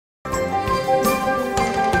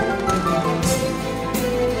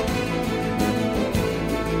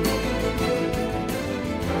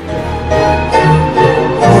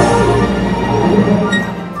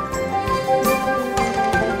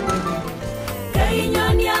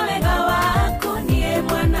Nyonia wega waku nie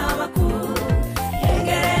mwana waku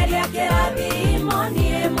Engereria kirathimo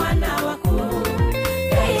nie mwana waku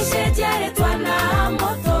Keishenjere twana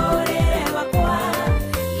muturire wakwa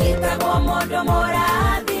Itagwo mundu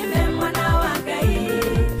murathime mwana wa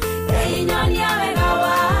Ngai Nyonia wega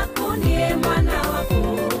waku nie mwana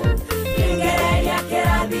waku Engereria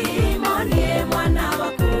kirathimo nie mwana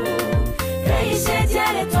waku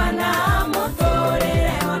Keishenjere twana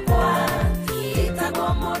muturire wakwa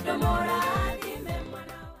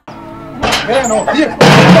no, bien.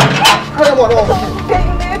 Kaya mo no.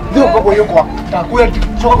 Dio ko boyo ko. Ta ko ya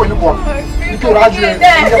so ko ni ko. Ito raji ni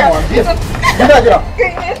mo. Bien. Ida jira.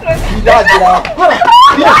 Ida jira.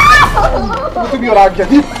 Ito bi raji. Ito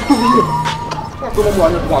bi. Ko mo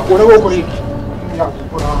ayo ta ko na ko ni. Ya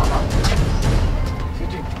ko na.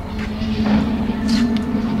 Siti.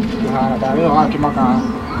 Ya da ni no aki maka.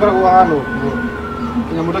 Kara wa no.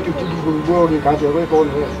 Nya mo ta ki tu go ni ka je ko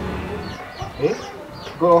ni.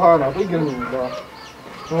 Go hana, tôi ghiền ngủ rồi.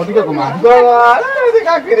 Nó đi cái của mày. Go, đi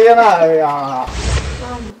cái kia đi na ya.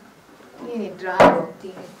 Ni drama ti.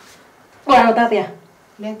 Ora tatia.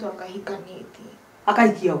 Neto akahikaniti.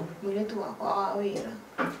 Akaikio. Muletu wako awira.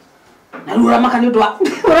 Narura makani ndwa.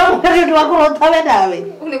 Ora makani ndwa kurota we dawe.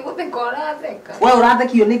 Unikute kora theka. Wewe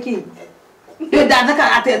urathekio niki? Ndio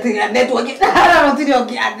ndatheka ate neto ngi. Ara rotiri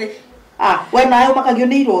oki ate. Ah, we nayo makagio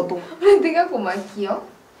ni iroto. Ndiga kumakio.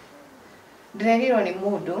 Ndiregirwo ni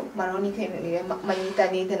mundu maronikanire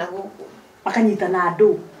manyitanite na guku. Makanyita na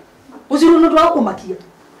andu. Uciru ndu wa kumakia.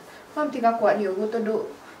 Mamtiga kwario uguo tondu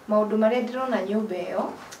maundu maria ndirona nyumba iyo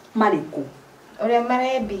Mariku. Uria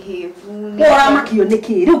mare behave. Ora makio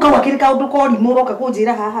niki? Riu kawa kiri kaundu kori muroka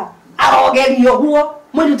kunjira haha. Arogerio guo.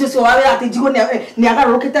 Mwiri tucio wawe ati njigo ni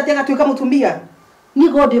agarurukite ati agatuika mutumia. Ni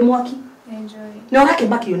gode mwaki. Enjoy. Na orake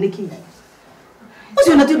makio niki?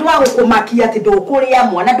 Ucio na tindu wa gukumakia ati ndukuria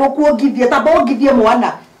mwana ndukuongithia tabongithie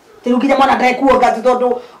mwana tiruginya mwana ndai kuonga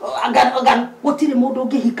tondu anga gutire mundu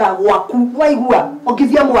ngihika gwaku waigua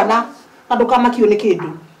ongithia mwana ndukamakio ni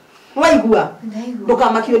kindu waigua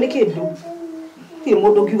ndukamakio ni kindu ti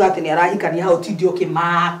mundu ngiuga ati ni arahikania hau tindio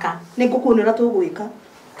kimaka ningukuonera tugwika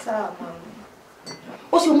sawa mama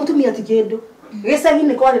ucio mutumia ti kindu gicagi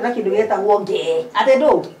ni kwari na kindu getagwo nge ate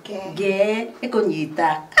ndu nge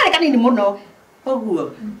ikunyita kare kanini muno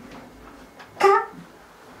oguo ka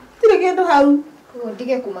tire kindu hau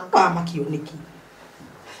ndige kumaka makio niki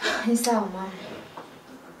ni sawa mama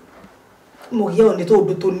mugio ni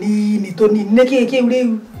tundu tunini niki kiu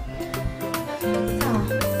riu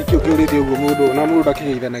Ikio kiurite uguo mundu na mundu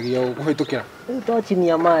ndakigeithanagia kuhitukira. To chini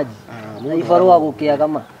ya maji. Na ibarua gukiaga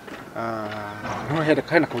ma. No henda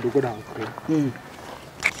kana kaundu goda ngukuri.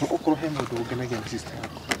 Ukoro he mundu ungenagia na sister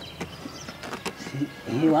yako.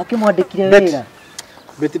 Wake mwandikire wira.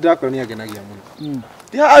 Beti ndakora ni agenagia muno.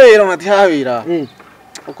 Ti hawira na ti hawira.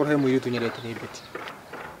 Ukoro he muiritu nyerete ni Beti.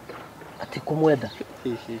 Ati kumwenda.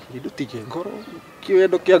 Ndutige ngoro.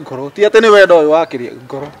 Kiwendo kia ngoro. Ti ate ni wendo uyu wakiria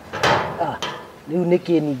ngoro. Riu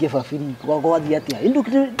niki ninge babiri gwagwathi atia.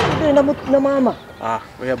 Indukire na mama.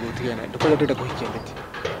 We abu tigana. Ndukoja ndenda kuhikia Beti.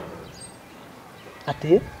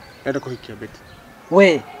 Ati? Ndenda kuhikia Beti.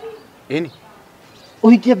 We. Eni.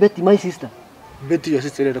 Uhikie Beti my sister. Beti yo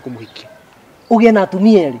sister ndenda kumuhikia. Ugie na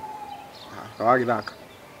atumia eri. Wagithaka.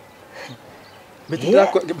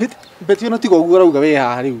 Beti no tigo uguo rauga we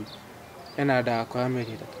haha riu. Ena ndako ya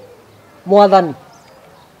meri ndatu. Mwathani.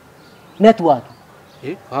 Network.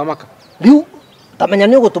 Wamaka. Riu tamenya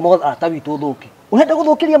ni ugutuma ata witu thuki. Urenda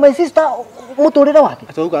guthukiria my sister muturire wake.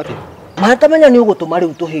 Atauga ati. Matamenya ni ugutuma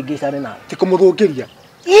riu tuhingicane na. Ti kumuthukiria.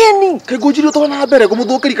 Yeni. Kai ngujiri to na mbere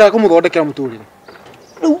kumuthukiria kana kumuthondekera muturire.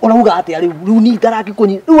 Riu urauga ati riu ni ndaraki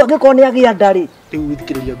kunyi. Riu angikone agia ndari. Riu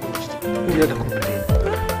thikiriria ngujiri. Urenda kumuthukiria.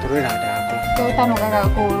 Turera ndako. Totanogaga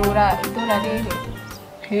kurura itura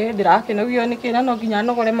riri. Ndirakenagio ni kina no nginya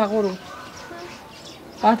nogore maguru.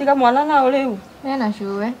 Watiga mwana na uriu. Nena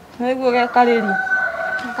shuwe. Niguo gekariri.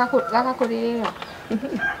 Gakakuririra.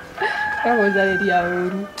 Gaguzariria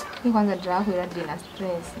uru. Ni kwanza ndirakwira ndina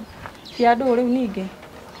stress. Ti andu uriu ningi.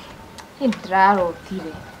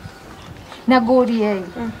 Ndirarotire. Na ngurie.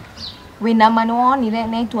 Wina mani wonire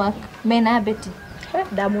network mena Beti.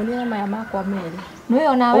 Ndamuonire maya makwa meri. Niwe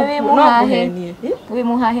ona wewe muhahe. We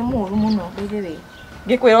muhahe muru muno bebe.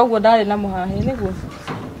 Ngikwira uguo ndari na muhahe niguo.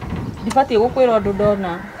 Ndibati gukwira undu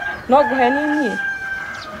ndona. No nguheni nie.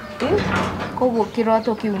 Koguo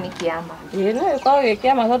kiroto kiu ni kiama. No ko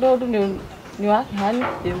gikiama tondu undu ni wakihani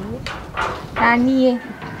uguo. Na nie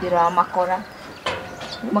ndira makora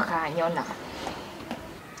makanyona.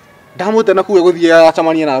 Ndamute na kuwe guthie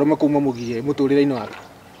acamania na arume kuma mugie muturire-ini wake.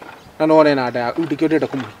 Na no one na nda ndikio ndenda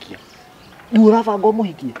kumuhikia. Ni urabanga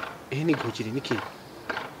umuhikie. Ni ngojiri niki.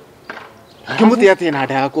 Kimuti ati na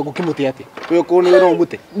nda ko kimuti ati. Wewe ko ni no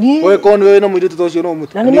mute. Wewe ko ni no mwiritu tocio no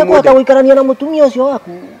mute. Na ni mekota guikarania na mutumia ucio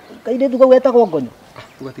waku. Kaide tu gweta kwa ngonyo.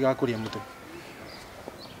 Ugatiga kuria mutu.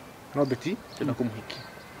 No beti tena kumuhiki.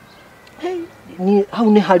 Ni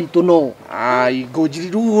hau ni harito no. Ai ngojiri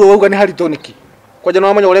ru uga ni harito niki. Kwaje no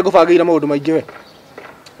amanya ure ngubangira maundu maingi we.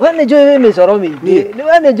 We ni njui micoro mingi. Ni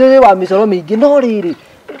we ni njui wa micoro mingi no riri.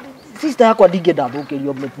 Sister yakwa ndingenda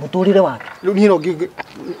thukirio muturire wake. Riu ni no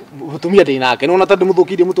mutumia ndinake. Nona tandu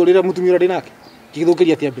muthukirie muturire mutumia ndinake.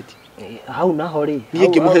 Kigithukiria atia beti. Hau naho ri. Ni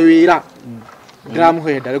ngimuhe wira.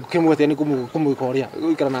 Ndiramuhenda riku kimwete ni kumwikoria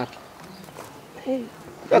guikara nake.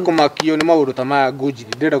 Akumakio ni maundu ta maya ngojiri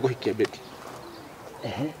ndenda guhikia beti.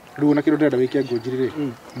 Riu na kindu ndenda wikia ngojiri ri.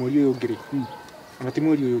 Muri uyu ngiri. Mati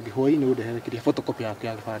muri uyu ngi hwai-ini undeherekiria photocopy yake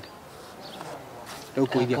ya gibandi. Riu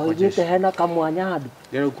kuithia kwa jeshi. Oigite hena kamwanya andu.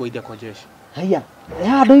 Riu kuithia kwa jeshi. Haya.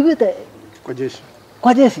 Andu igite Kwa jeshi.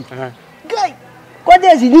 kwa jeshi. Ngai. Kwa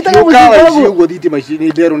jeshi nditaga Ukawa muzimu. uguo thitima ici ni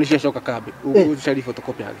ndero ni ciacoka kambi. Ugucari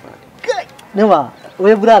photocopy ya gibandi. Nima,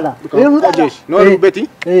 we brother. We Kwa brother. jeshi. No riu beti.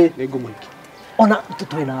 Ni ngumuhiki. Ona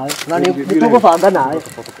tutwe nawe. Na ni tugubanga nawe.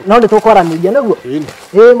 No ni tukwaraniria naguo.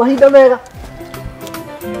 Mahinda mega.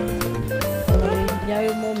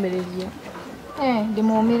 Yayo mumireria.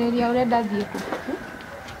 Ndimumireria urenda thie ku.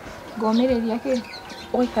 Ngomireria ki?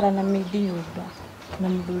 Uikara na mindi nyumba. Na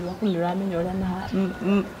muthuri waku ni uramenya uria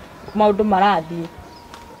na maundu marathie.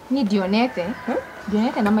 Ni ndionete.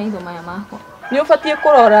 Ndionete na maitho maya makwa. Ni ubatie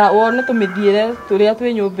kurora wone tumithiire turia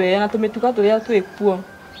twi nyumba na tumituka turia twi kuo.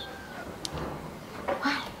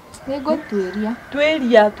 Ningotwiria.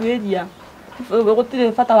 Twiria.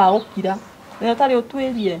 Gutire bata wa gukira. Na tari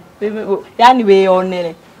utwirie. Yani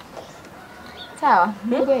weyonere. Sawa.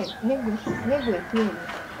 Ningwitwiria.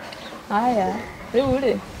 Aya, riu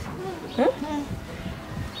ri.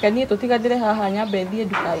 Kani tutigathire haha nyambe thie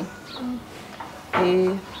ndukai.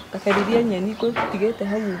 Takaririe nyeni ko tutigete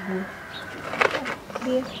hau uguo.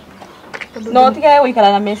 No tigae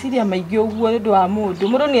guikara na meciria maingi uguo ndu wa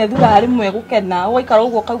mundu ni ethura rimwe gukena ugaikara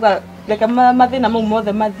uguo kauga reke mathina mau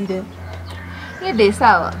mothe mathire. Ni ndi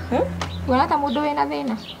sawa. Kuona ta mundu wina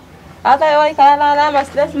thina. Ata yo ikara na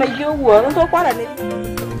stress maingi uguo ndu kwaranĩria.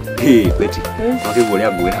 Beti. Wakigwo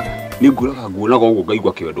ria ngwiraga. Ni nguraga nguonaga uguo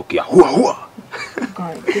ngaigua kiwendo kia hua.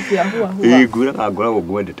 Nguraga ngoragwo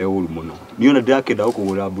ngwendete uru muno. Niona ndirakenda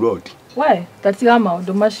gukugura broti. We, tatiga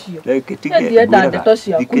maundu macio. Ndienda ndeto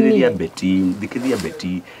ciaku. Thikithia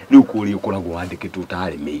beti. Riu kuri ukoragwo wandikitwo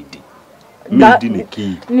tari maid. Maid ni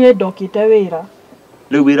ki? Ni ndokite wira.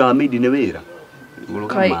 Riu wira wa maid ni wira.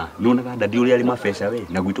 Urugama nonaga ndadi uri ari mabesha we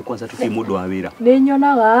na gwitu kwanza tuki mundu wa wira. Ni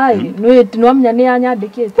nyonaga ai no amenya ni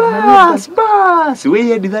anyandikite bas we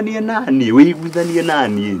yendithanie nani we igwithanie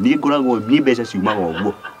nani ni ngoragwo ni besha ciumaga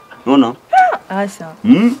uguo nona asa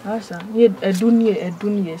ni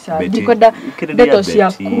edunie sa ndikwenda ndeto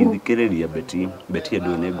ciaku thikiriria beti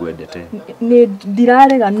ndu ne ngwendete ni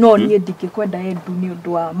ndirarega no ni ndikikwenda edunie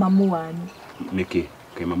ndu wa mamu wanyu niki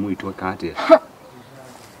ke mamu itu kate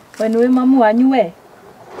we ni mamu wanyu we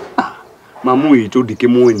mamu itu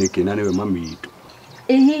ndikimwe niki na niwe mamu itu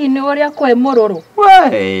hihi ni uria kwe mururu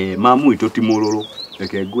we mamu itu ti mururu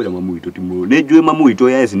reke ngwira mamu itu ti mururu ni njui mamu itu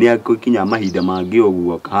yes ni akinya mahinda mangi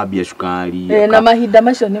uguo kambia cukari na mahinda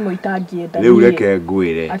macio ni muitangienda riu reke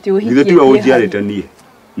ngwire ithe tiwe unjiarite nie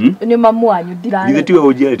ni mamu wanyu ndirare ithe tiwe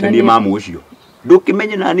unjiarite nie mamu ucio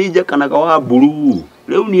ndukimenye na ni njakanaga wa buru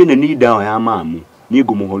riu nie ni ndawa ya mamu ni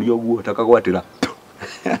ngumuhoria uguo takagwatira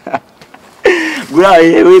Gura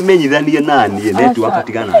we menyithanie nani netu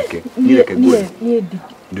akatigana nake nireke ngwe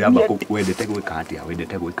ndiramba kuwendete gwika atia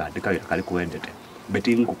wendete gwika ndikawira kali kuwendete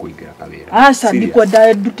beti ngukuingira kawira asa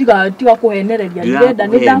ndikwenda ndutiga tiga kuhenereria ndirenda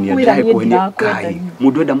nindakwira ni ndirakwenda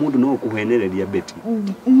mundu enda mundu no kuhenereria beti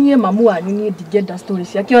nie mamu wanyu ni ndingenda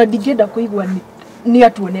stories yake ndingenda kuigwa ni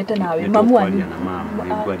atuonete nawe mamu wanyu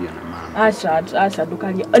asa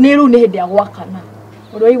ndukaria ni ru ni hindi ya gwakana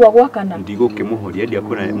uroigwa gwakana ndigukimuhoria ndia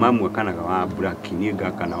kuna mamu akanaga wa black ni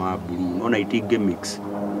ngakana wa blue ona itinge mix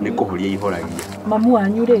ni kuhoria ihoragia mamu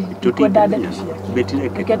wanyu ri kwenda ndeto beti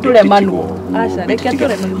reke tule manu asa reke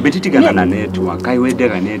tule manu beti tigana na network kai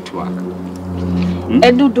wendega network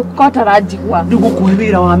Edu dukota njigwa ndigukuhe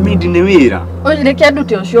wira wa midi ni wira reke andu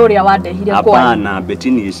te ucio uria wandehire kwa hapana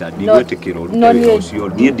beti ni isa ndigwetikira wira ucio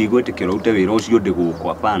nie ndigwetikira ute wira ucio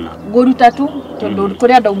ndigukwa hapana nguruta tu tondu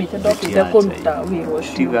kuria ndaumite ndokite kuruta wira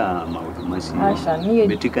ucio tiga maundu macio aca nie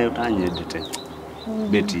beti kai utanyendete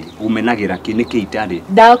Beti umenagira kini kitari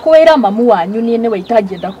ndakwira mamu wanyu ni we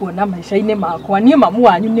itangienda kuona maica-ini makwa ni mamu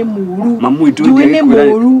wanyu ni muru mamu itu ni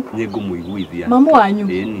muru ni ngumuiguithia mamu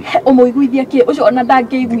wanyu umuiguithia ki ucio ona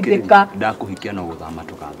ndangĩiguithĩka ndakuhikia no guthama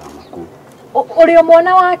tukathama ku uri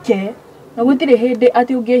mwana wake na gutire hindi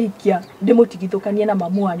ati ungihikia ndimutigithukanie na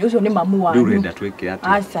mamu wanyu ucio ni mamu wanyu ndurenda twike ati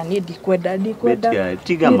aca ni ndikwenda Beti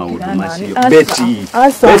tiga maundu macio Aca. Beti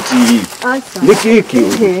Aca. Beti aca nikiki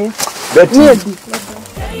Ehe. Beti Niĩ ndi-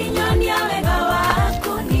 Nyonia wega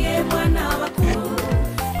waku niĩ mwana waku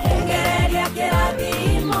Engereria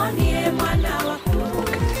kĩrathimo niĩ mwana waku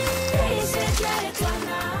Icenjia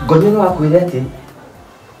rĩtwana Ngonyero wakwire ati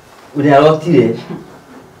uria arotire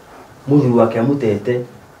muthuri wake amutete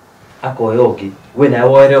akoya ungi we nawe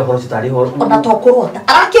woere uhoro citari horo ona tokurota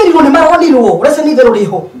arakirirwo ni maronirwo urece ni theru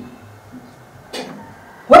riho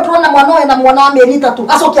we turona mwana we na mwana wa mĩeri 3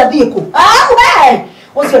 acokia thiku we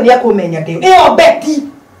ucio ni akumenya ndiu iyo Beti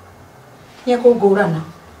ni akungurana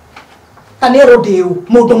kana ro ndiu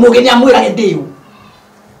mundu mugi ni amwira ndiu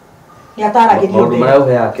ni ataragirio maundu maria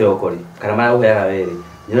uheaga kirokori kana maria uheaga weri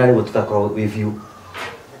nyina ni tutakorwo with you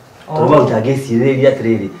Toma utageciriria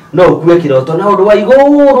atiriri no ukue kiroto na undu wa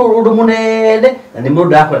iguru undu munene na ni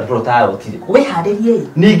mundu akora turota arotire wiharirie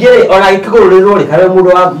ningi ona gikigururirwo ri kana mundu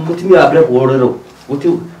wa mutimia wa mbere kugururirwo guti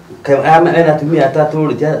ena tumia atatu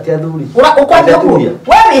ri tia thuri ura ukwambia ku we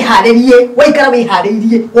wiharirie waikara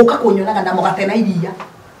wiharirie uka kunyonaga na mugate na iria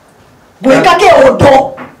gwika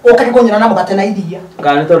kiundo uka kunyona na mugate na iria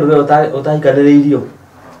kana tondu we utahikaniriirio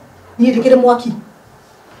ni ndikire mwaki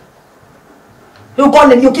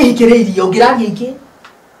ukone ni ukihikiriirie ungiraria ingi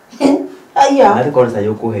aya ati kona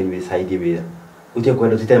sayo kuhenywe saidi wira utie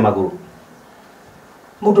kwenda tutene maguru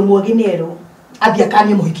mundu mwagi ni ero athia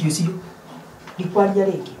kanie muhiki ucio ndikwaria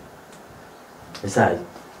ringi sai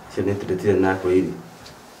sio netutire na ko iri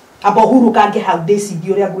aba huru kange hau desi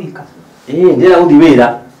dio ria gwika ndira uthi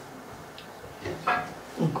wira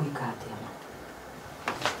ngwika atia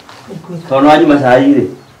ngwika tono anyu masai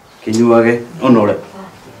ri kinyuage onore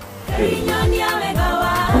Nyonia wega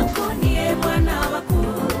waku niĩ mwana waku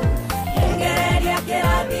Engereria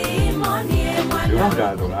kĩrathimo niĩ mwana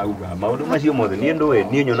waku Ndauga maundu macio mothe nie nduwe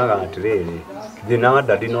nie nyonaga atiriri thina wa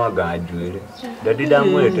dadi no anga njuire dadi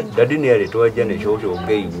ndamwete dadi ni eritwo njene cucu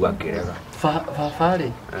ngeigua kirega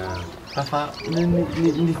fafari baba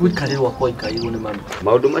ni gwikarirwo kwa ikairwo ni mami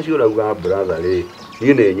maundu macio urauga brother ri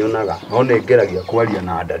nie ni nyonaga no ni ngeragia kwaria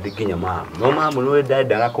na dadi kinya mama no mama no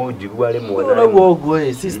ndendaga kunjigua rimwe ora gwo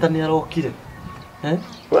sister ni arokire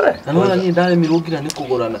na no ni ndare mirugira ni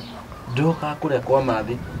kugurana ndoka kuria kwa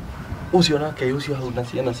mathi ucio nake ucio hau na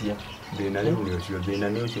ciana cia thina riu ni ucio thina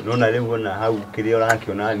ni ucio no na riu ona hau kiria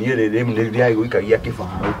urakiona nie riu ni ndithia guikagia kibao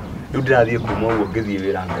riu ndirathie kuma uguo ngithie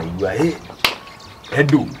wira ngaigua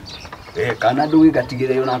edu kana ndu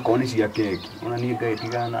gatigire ona koni cia keki ona nie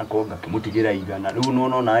ngaitigana na konga kimutigira igana riu no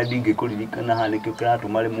no na ndingikuririkana ha nikio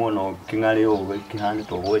kiratuma rimwe no king'ari o kihani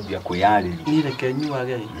to gwenjia kwiyariri ni reke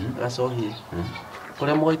nyuage gacohie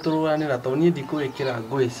kuria mwaituranira to ni ndikuikira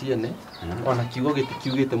ngui ciene ona kiugo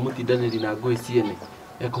gitikiugite mutindaniri na ngui ciene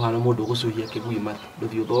ekuhana mundu gucuhia kigui mata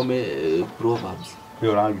nduthi uthome Proverbs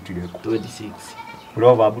yo rarutire 26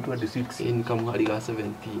 Proverbs 26 in kamhari ga 17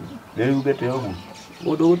 riu gete ogu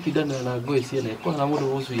mundu gutindanira na ngui ciene ekuhana mundu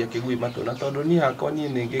gucuhia kigui mata na tondu ni hakwa ni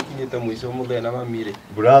ningikinyite muico muthena mamire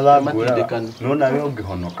brother ngura no na we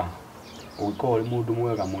ungihonoka uko uri mundu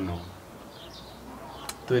mwega muno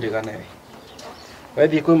twirigane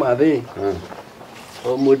wethi kwi mathi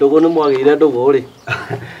mundu ni mwagire ndugu ri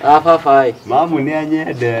ababai mamu ni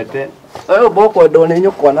anyendete ayo boko ndo ni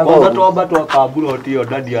nyukwa na Oga twamba twakambura otio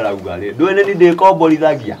dadi arauga ri ndwene ni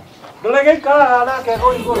ndikomborizagia ndurege ikara nake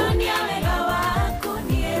go iguru Nyonia wega waku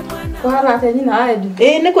niĩ mwana Kwana ate nyina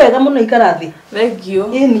aendi. ni kwega muno ikara thi Thengio.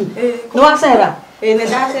 ini ni wacera Ni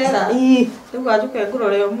ndacera. riu Wajuke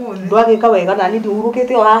ngurore umuthi. ndwagika wega na ni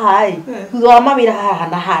ndihurukite o haha thutha wa mawira haha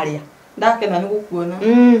na haria Ndakena ni gukuona.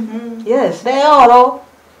 yes reoro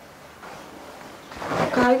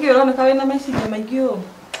Kaigi urona kawe na meciria maingĩ ũũ.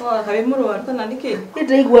 Kwa kawe mũrwaru kana nĩkĩ?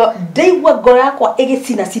 ndaigua ngoro yakwa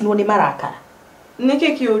igicina cinwo ni marakara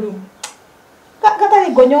Nĩkĩ kĩũru?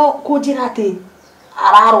 gatari ngonyo kunjira ati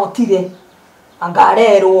ararotire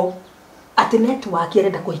angarerwo ati network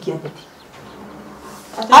arenda kuhikia Beti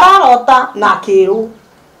ararota na akiru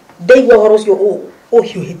ndaigua horo ucio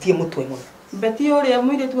uhiuhitie mutwe muno Beti ũrĩa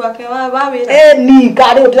mũirĩtu wake wa wĩra. ni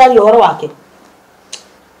ngari utirari horo wake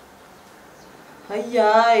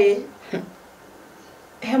Ayai.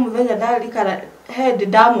 He muthenya ndarikara he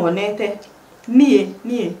ndamuonete. Nie.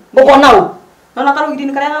 ukona u Nona karugiri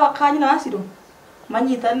ni karia kanyina wacirwo.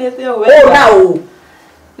 Manyitanĩte ũũ. na u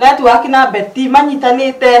network na beti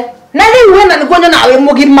manyitanite na riu wena niguo nyona we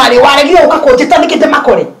mugimari waregire ukakojeta nikite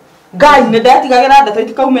makore ngai nä ndetigagira ndeto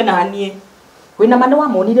itikaume nanie wina mane wa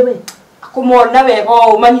monire we kumona wega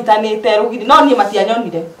o manyitanite rugiri no nie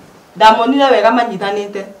matianyonire ndamonire wega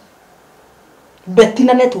manyitanite beti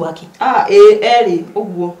na network eri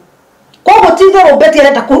uguo kogo tithero beti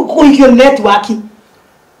arenda kuhikio network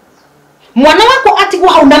mwana wako atigwo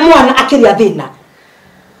hau na mwana akiria thina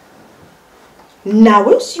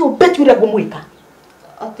nawe ucio beti ure ngumwika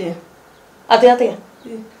ate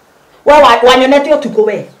wanyonete utuko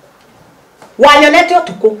we wanyonete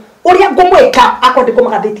utuko uria ngumwika akondiko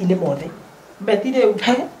magatheti-ini mothe beti riu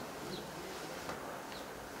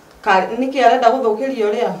niki arenda guthukiria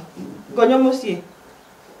uria ngonyo mucii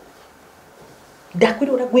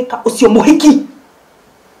ndakwira uria gwika ucio muhiki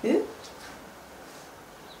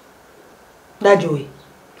ndajui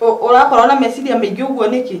urakorwo na meciria maingi uguo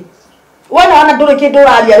niki wana nduri kindu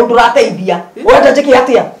uraria ru ndurateithia urenda njike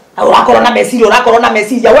atia urakorwo na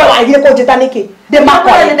meciria we wagire kunjita niki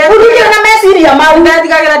ndimakore urugire na meciria mau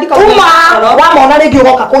ndetigagira ndikauma wamona ringi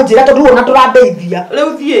ugoka kunjira tondu ona turateithia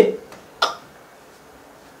riu thie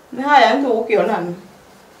ni haya ntu ukionana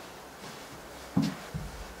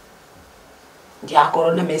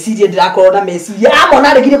ndirakorwo na meciria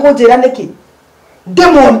amona rigire kunjira niki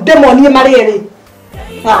demonie marieri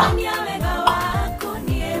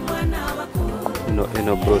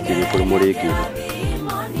ino broti ni kuri muriki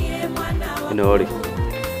ino ri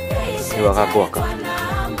ni wakakwaka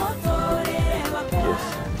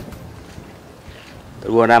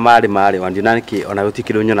ruona mari wandina niki ona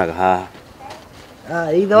gutikiro nyonaga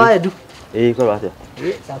haha ithe wa Edu korwo atia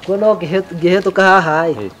sakwa no ngihetuka haha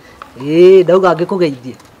ndauga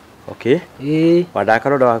ngikugeithie okay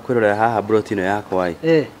wandakaroda wakwirorera haha broti ino yakwa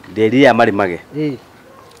nderia mari mage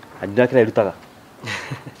andina kira irutaga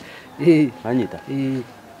anyita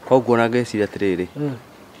koguo na ngeciria atiriri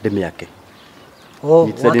ndimiake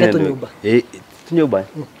wake tunyumba tunyumba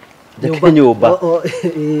njake nyumba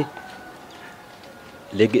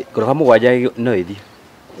lege koroha mugwanja no ithi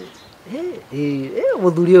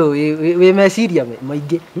muthuri uyu wi meciria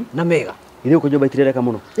maingi na mega ini uko nyumba itirereka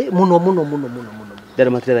muno muno ndere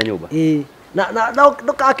matirera nyumba na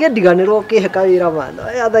ndukakendiganirwo kiheka wira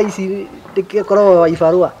mana tha ici ndikikorwo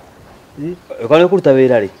ibarua Kau kuruta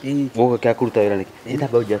wira ri guko kya kuruta wira niki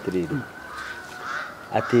itamba uja atiriri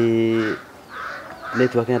ati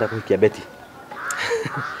network nenda kuhikia beti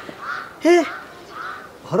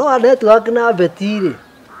horo wa network na beti ri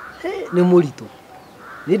ni muritu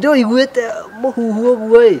ni ndo iguite muhuhu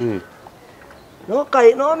uguo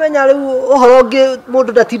no menya riu uhoro ngi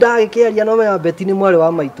mundu ndatinda agikiaria no menya beti ni mwari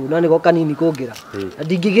wa maitu na niko kanini kungira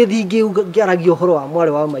ndingigithii ngiaragia uhoro wa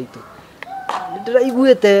mwari wa maitu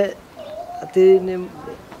ndiraiguite ati ni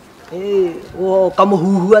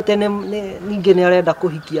kamuhuhu ati ningi ni arenda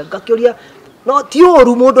kuhikia ngakiuria no ti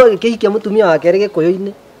oru mundu agikihikia mutumia wake ri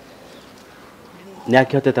gikuyu-ini ni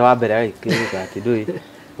akihotete wa mbere agikirika ati ndui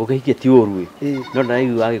ukihikia ti oru no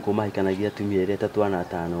ndaraigua agikumahikanagia atumia iri 3 na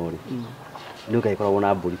 5 ri nuka ikoragwo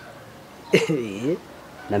na mburi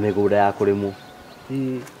na migunda ya kurimwo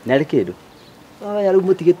na ri kindu aya riu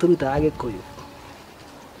mutigituruta agikuyu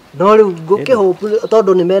no riu ngukihope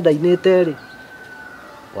tondu ni mendainite ri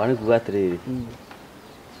wani kuga atiriri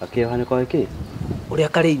akioha ni kwa iki uria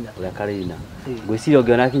karina ngwiciria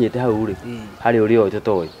ungiona akinyite hau ri hari uri o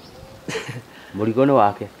totoi murigo ni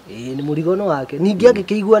wake ni murigo ni wake ningi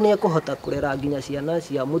angikigua ni ekuhota kurera nginya ciana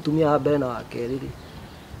cia mutumia wa mbere na wa keri ri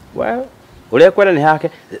well uria kwera ni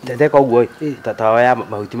hake teka uguo tatawa ya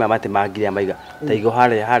mahuti ma mate mangire maiga ta igo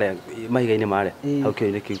hare maiga-ini mare hau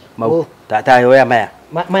kio-ini kiu mau ta yo ya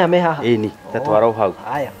maya me haha ni tatwara hau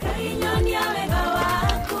haya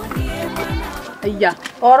aya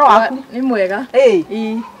oro waku ni mwega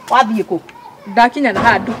wathie ku ndakinya na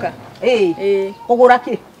ha nduka kugura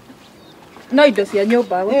ki no indo cia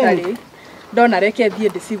nyumba gutari ndona reke thie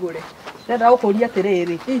ndicigure ndenda gukuria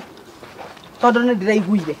atiriri tondu ni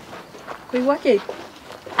ndiraiguire kuigwa ki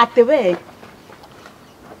ati we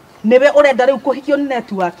niwe urenda riu kuhikio ni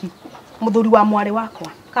network muthuri wa mwari wakwa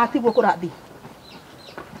katiguo kurathi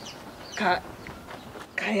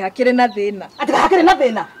hakiri na thina ati hakiri na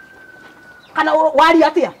thina kana wari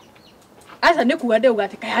atia aca ni kuga ndeuga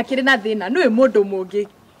ati hakiri na thina nui mundu mungi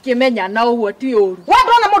kimenya na uguo ti uru we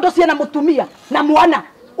ndona mundu ciana mutumia na mwana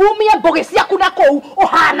umie mboge ciaku na kou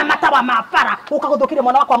uhana matawa ma bara ukaguthukiria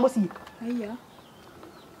mwana wakwa mucii aya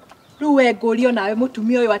riu we ngurio nawe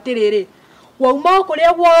mutumia uyu atiriri wauma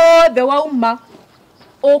kuria wothe wauma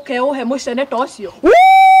uke uhe mucene ta ucio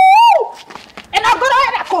ena ngoro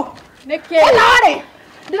erako niki enare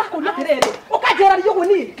ndirakuria atiriri Jera yuko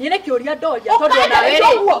ni. Nyine kĩũria ndoria tondũ na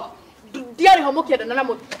wewe ndiarĩ ho mũkĩendana na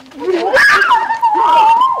mũtu.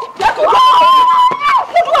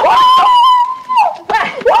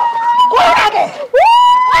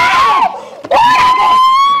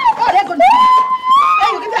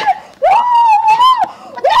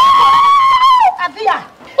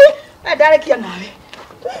 Ndarekia nawe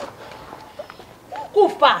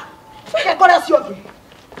kufa kegora ciongi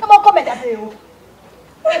kama ukomenda theu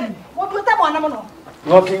mutuite mwana muno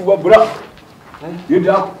Ngakigwa bra.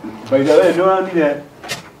 Yenda by the way no nire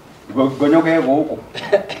gonyoke goko.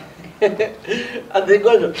 Ati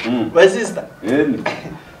gonyo. My sister. Eni.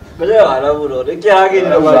 Bele wala bro.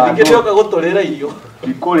 Nikiagirira ba nikioka gutulira irio.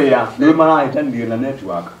 Ikuria ni marahitanirie na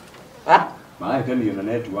network. Ha? Marahitanirie na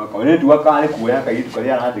network. O network ari kuoya kaitu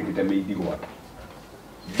karia arathikite meidi gwake.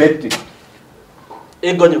 Beti.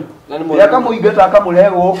 Gonyo. Nani mo. Ya kama igata kama le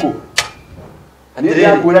goko. Ni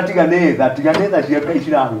ya kwira tiganetha cia kai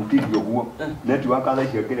cirahutirio guo. Network ala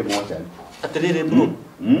cia kire mocha. Atirire bro.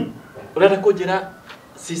 Urenda kunjira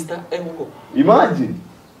sister eguko. Imagine.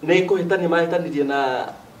 Ni kuhitania mahitanirie na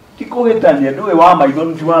tikuhitania nduwe wa maitho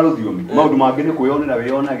nti wa ruthiomi maundu mangi ni kwiyonera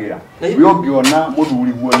wiyonagira wi ungiona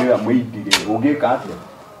muthuri guo ni amwitire ungika atia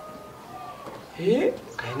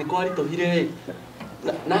kai ni kwari tohire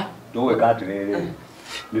na nduwe katirere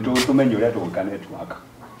ni tumenye uria tuwika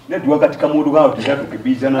network katika mundu gao tija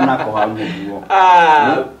tukibijana nako hau guo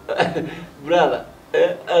brother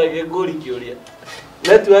agegori kiuria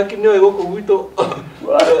network ni guku gwitu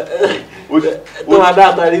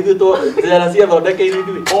tuhanda tarithu to zera cia thondeke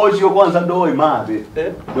ithui ocio kwanza ndoi mathi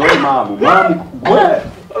ndoi mamu gwe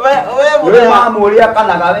we mamu uria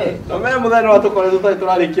kanaga we me muthenya watukoretwo tari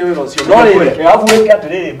turarikia wira ucio no riri avuike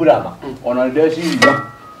atiriri brother ona ndeciria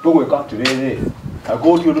tugwika atiriri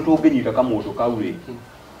agoti undu tunginyita kamundu kau ri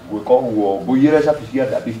gwika uguo nguyire cabi cia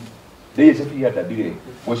ndathi ndeye cabi cia ndathi ri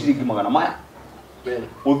gwiciringi magana maya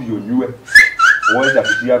uthio nyue woe cabi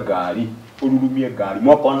cia ngari ururumie ngari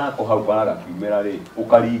mwakona ko hau baraga kiumera ri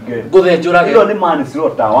ukaringe nguthenjurage iyo ni man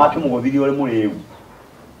slota wake muguthiri uri muriu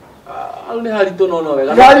au ni harito no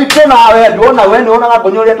wega harito nawe ndona we ndona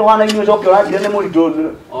gakonyo ria tuhana inyo coke uragire ni murito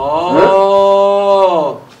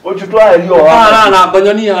uchu twaerio na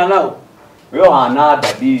konyo hanao yo hana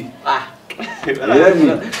dadi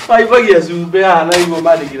Paipagia sumbe hana igwo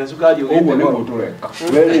mandikira sukari uguo ni gutureka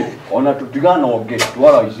weri ona tutigana onge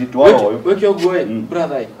twara ici twara uyu wekio gwe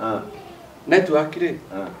brother network ri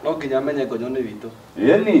no nginya menye ngonyo ni witu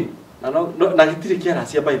yeni na gitire kiara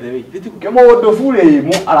cia by the way ke mundu bure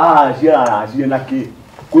mu aracia na ki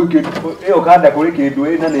kwiki iyo kanda kuri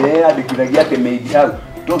kindu ina ni yandikithagia ati meidi hau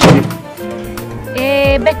tuthi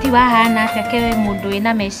Beti wahana atake mundu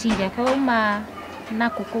ina meciria kauma na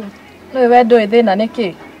kuku no wendo ithina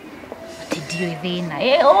niki tidio ithina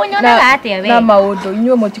unyonaga atia we na maundu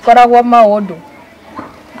inyuo mutikoragwo maundu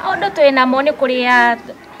twina mo ni kuria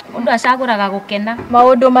undu acaguraga gukena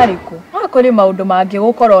maundu mariku kuri maundu mangi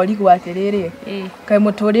gukora origwa atiriri kai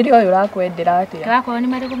muturire uyu rakwendera atia gakoro ni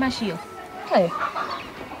mariku macio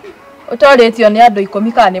utoretio ni andu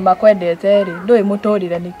 10 kana ni makwendete ri ndui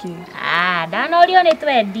muturire niki ndanorio ni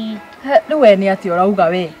twendi riwe ni ati urauga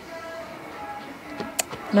we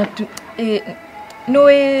na tu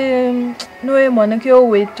noe mwanake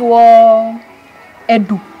wetwo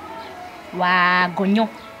Edu wa gonyo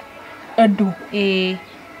Edu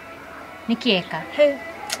nikieka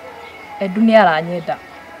Edu ni aranyenda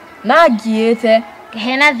na ngiete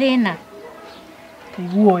hena thina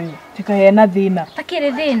kiguo uyu tika hena thina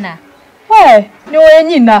takire thina we ni we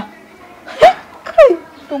nyina kai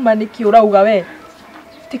tuma nikiurauga we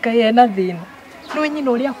tika hena thina ni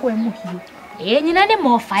nyina uria kwe muhiu nyina ni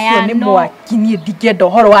mofaya ni mwakinie ndigenda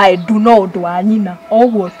horo wa Edu no undu wa nyina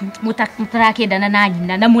oguo tu mutarakendana na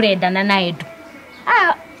nyina na murendana na Edu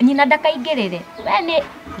nyina ndakaingirire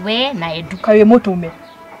we na Edu kawe mutume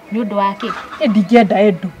ni undu wake ndigenda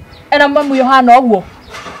Edu ena mamu Yohana oguo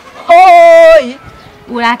hoi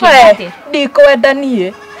urakendate ndikwenda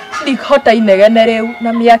nie ndihota inegene riu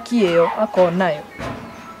na miaki iyo akonayo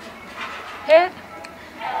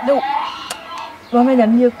no wamenya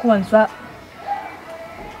nie kwanza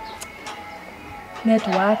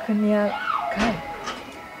network ni kai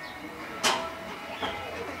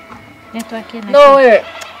network ni no we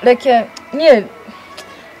leke nie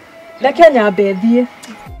leke nyambe thie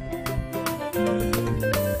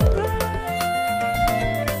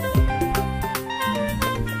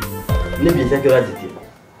ni bicha kira jitia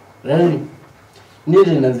rani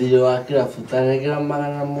ni na thio wa kira futana kira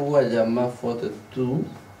magana mugwanja ma 42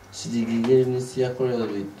 ciringi ni cia kurera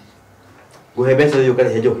witi guhe mbeca thio kare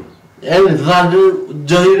hejo thadu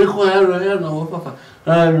joire kwa ya na papa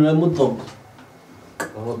na mutongo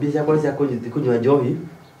Mbia kwa cia kunywa njohi.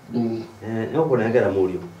 No kunengera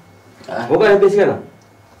murio. Uga mbia cigana?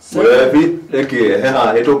 Murebi reke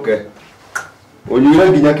heha hituke. Unyuire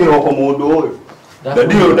nginya kiroko mundu uyu.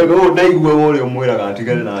 Ndadio ndaigua uri umwiraga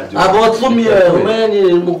atigane na njohi. Abotumie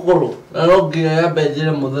umeni mukuru. Arogi ya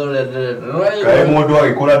bejire muthore ndere. Kae mundu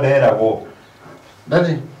agikura nderagwo.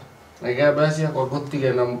 Dadi. Nega basi kwa kutige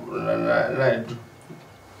na ndu.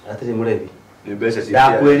 Atiri murebi. Ni mbeca cia.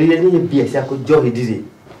 Ndakwirire ni mbia ciaku njohi ndiri.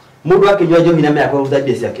 Mundu akinywa njohi na meko ruta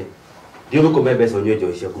mbia ciake. Ndio gukombe mbeca unywe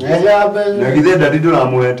njohi ciaku. Na githe ndadi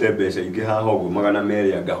nduramuhete mbeca ingi haha uguo magana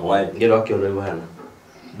meri angahwae. Ngero akiona imahana.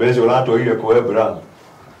 Mbeca uratwaire kwa bra.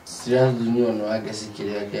 Sia dunyo no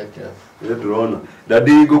agesikiria kiake. Ile turona.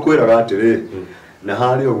 Ndadi ngukwiraga atiri. Na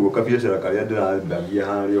hari uguo kabiacara karia ndirathagia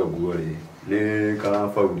hari uguo ri. Ni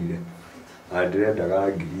karabaurire. Ndirendaga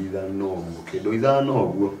ngiri ithano uguo. Kindu ithano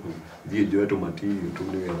uguo. Thie njoe tumatirio tu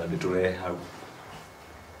nigetha nditurehe hau.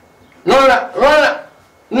 Nona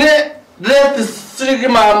ne let sirigi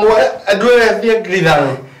mamwe adwere thie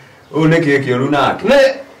grithano. Une kiki uru nake. Ne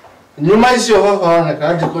nyuma icio hohona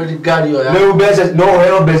kandi ko gari oya. Leo mbeca no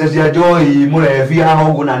heo mbeca cia njohi murebi haha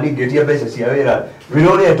uguo na ningetia mbeca cia wira.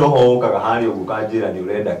 Wirore tohokaga hari uguo kanjira ni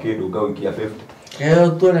urenda kindu ngauikia 50. Keo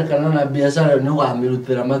tuone kana na biashara ni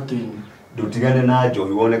wamirutira matuini. Ndutigane na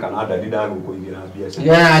njohi wone kana ndadi ndagukuingira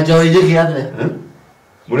biashara. Ya njohi jiki ate.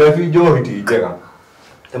 Murebi njohi ti njega.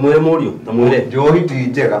 Tamwire murio, tamwire. Njohi ti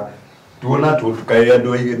njega. Tuona tukae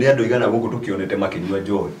andu igana guku tukionete makinywa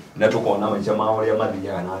njohi. Na tukona maica ma uria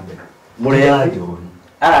mathiaga na mbere. Murebi njohi.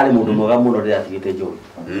 Arari mundu mwega muno rira atigite njohi.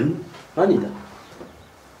 Anita.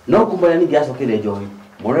 No kumaya ni giacokire njohi.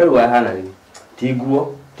 Murebi wa hana ri.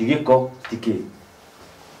 Tiguo, tigiko, tiki.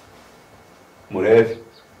 Murebi.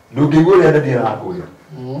 Ndungiguo ria ndadi arakuria.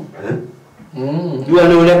 Dua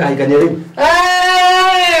ni uria kahikania ri.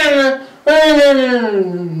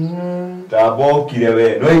 Tabokire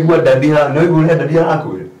we. No igua ndadi no igua ria ndadi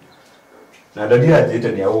arakuria. Na ndadi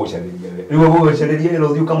ajite ni agucariria we. Riu agucariria ro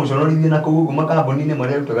thiu kamuconorithie na kugu makambuni-ini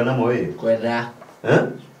maria rutaga namo we. Kwenda.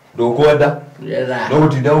 Ndukwenda. Yera. No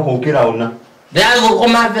gutinda gukira una. Ndio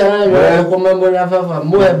kumafia kumambona fafa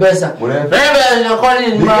muhe pesa. Bebe na kwani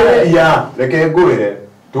ni mare. Ya, reke ngwire.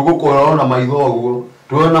 Tugukorona maitho uguo.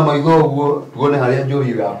 Tuona maitho uguo, tuone haria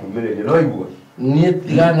njohi gakumireria. No igua. Ni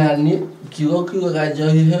tigana ni kigo ga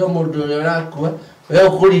njohi he mundu uri urakua. We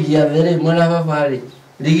ukurigia there mwana fafa ri.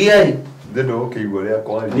 Rigiai. Ndendo ukigua ria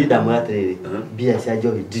kwari. Ni ndamwatiriri. Bia cia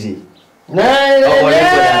njohi ndiri.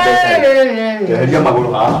 Heria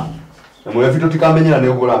maguru haha. Na mwe vitu tikamenyera ni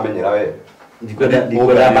ugura amenyera we.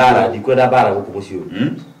 Ndikwenda bara guku muciu.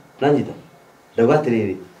 Nanyita.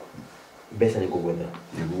 Ndagwatiriri. Mbeca ni kugwetha.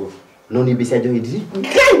 Niguo. No ni mbeca njohi ndiri.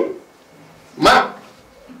 Ma.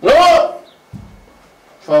 No.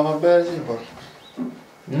 Fafa bezi ba.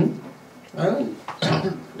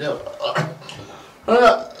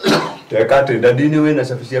 Teka te ndadi ni we na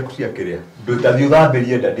cabi ciaku cia kiria. Ndutathi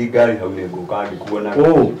uthambirie ndadi ngari hau ni nguka ngikuona.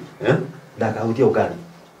 Ndakahutia ukari.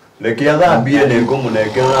 Reke athambie ni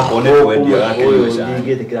ngumunengera kone kwendia gake mbeca.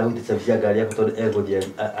 Ndingitikira huti cabi cia ngari yako tondu eguthia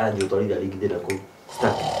anjio twarithia ringi ndina ku.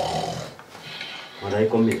 Stack. Mwana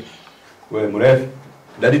ikomire. We murebi.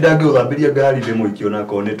 Ndadi ndangi uthambiria ngari ndi muikio na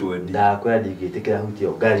kone twendi. Ndakwenda ndingitikira huti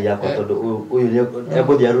ngari yako tondu uyu ni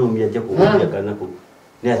eguthia room ya kuhutia kana ku.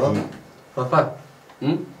 Ni ati. Papa.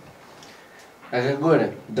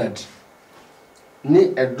 Akagore dad.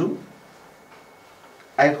 Ni edu.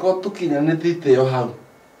 Aiko tukinya ni thite yo hau.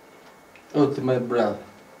 Oh, to my brother.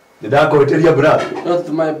 Ndakoheteria brother. Not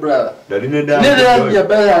to my brother. Ndadi ni nda. Ni ndio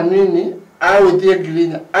bela nini? Awitie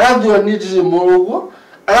grinya. Arathwa ni tiri murugo.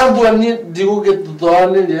 Arathwa ni ndiguge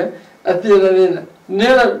tutwanire. Atira nina.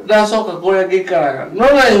 Nina ndacoka kuria ngikaraga. No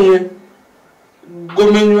na iye.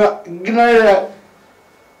 Gomenywa ginara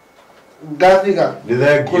gathiga.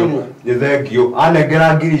 Ni thengio.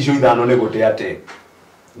 Anengera ngiri icio ithano ni gutia ate.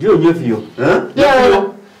 Ndio nyo biyo.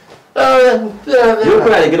 Ndio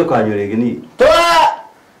kwa ngiro kanyo rege ni. Toa.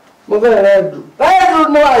 Mugere Edu. Edu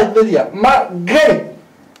no aithiria. Ma gay.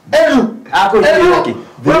 Edu. Ako Edu.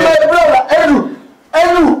 Brother Edu.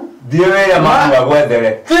 Edu. Thie wira maku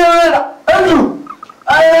agwethere. Thie wira. Edu.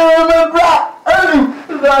 I remember. Edu.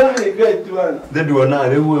 Ndani gay tuana. Nduona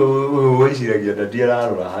riu wiciragia ndadi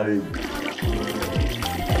ararora hari.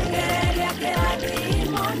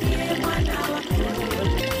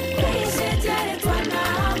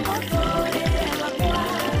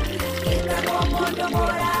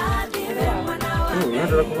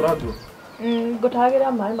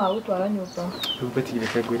 Ngutagira mai ma gutwara nyumba.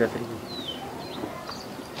 Tubetigire kwira tari.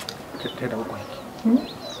 Tenda gukuhiki.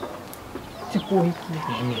 Sikuhiki.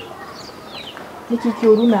 Niki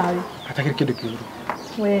kiuru nawe. Atakiri kindu kiuru.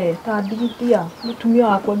 We, ta ndigitia. Mutumia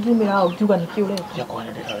wakwa ngiumira au ngiuga niki ureka. Ya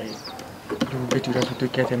kwanirira we. Ndu beti ura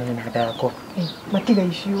tutukete na na ndako. Matiga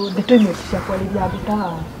icio ndeto imwe cia kwariria andu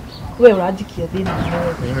ta we uranjikia thina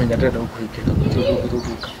nawe. Mimi ndenda ukuikeka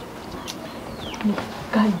kutuka.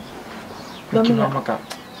 Kai. Ndomina maka.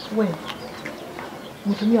 We.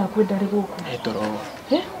 Mutumia wakwa ndari guku. Toro.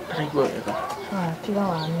 Ndaraigua wega. Tiga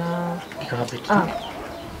wana. Ikaga beti.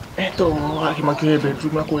 Eto akimakire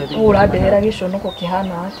bedroom akore thini. Urandehera giconoko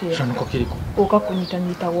kihana atia. Giconoko kiriku. Uka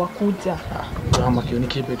kunyitanyita gwaku nja. Uramakio ni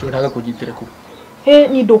kibetu ndaga kunyitire ku. He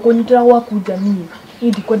ni ndukunyitira gwaku nja ni.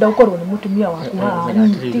 Ndikwenda ukorwo ni mutumia waku haha.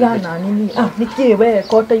 Tiga na nini. Niki we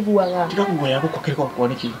ko taiguaga. Tiga guoya guko kiriko kwa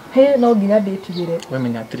niki. He no nginya nditigire. We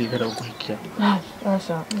menya atiri vera ukuhikia.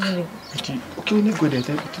 Aca. Iti ukiuni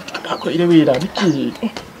gwendete ndako ile wira niki.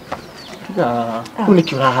 Tiga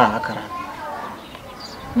kuniki uraha akara.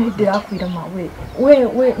 Ndirakwira ma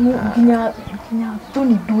we nginya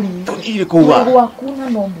tuni nduri iri kuwa gwaku na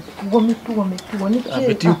no mitugo niki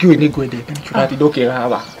beti ukiwe ni gwendete nchurati ndokega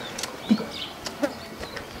haba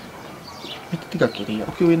tiga kiria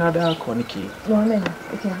ukiwe na ndako niki nomenya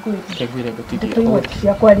ikegwire beti ndio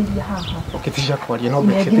cia kwariria haha ukitisha kwaria no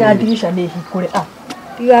beti nginya ndirisha ni hikure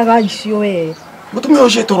tigaga icio we mutumia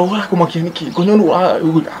ucio toro wa kumakia niki gonyonu wa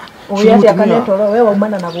oya cia kana toro we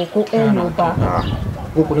waumana na guku nyumba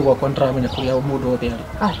guku ni gwakwa ndramenya kuria mundu othe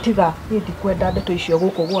ari tiga ndikwenda ndeto icio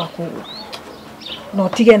guku gwaku no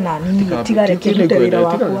tige na nini tiga reke ndute wira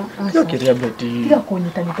wakwa kiria beti tiga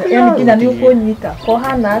kunyitanyita yani nginya ni ukunyita ko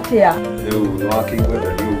hana atia riu no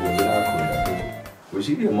akingwenda ndi uguo ndirakwira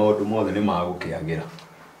ucirie maundu mothe ni magukiagira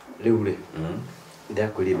riu ri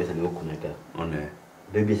ndakwiri mbeca ni gukunengera one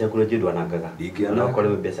mbeca kuria kindu anangaga no kore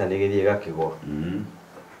mbeca ni githie gakigwa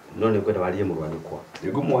no ni kwenda warie murwani kwa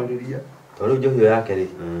ningumwariria toro njohio yake ri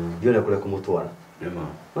ndione kule kumutwara nema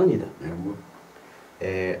no nyita niguo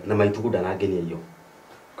na maitugu ndanangenia iyo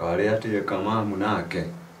kare atie kamamu nake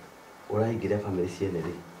uraingira family ciene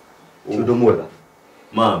ri kiundu mwega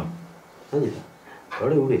mam no nyita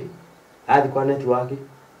toro uri athi kwa network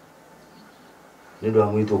ni ndo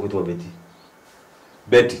amwito gwitwa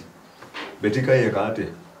beti kai ekate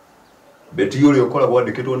beti uri ukoragwo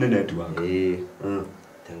andikitwo ni network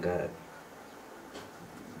tanga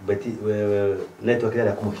beti network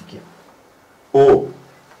ya kumufikia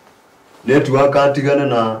network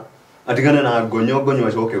atigane na gonyo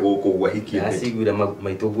acoke guku gwa hikie asigwira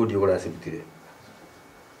maitugu ndio gora asibutire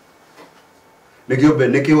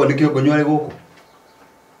nikio gonyo ari guku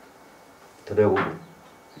tode guku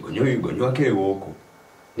gonyo akiri guku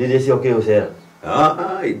ni cio kiucera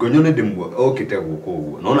gonyo ni ndimwe okite guku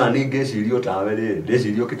uguo nona ninge cirio tawe ri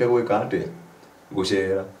ndicirio kite gwika ate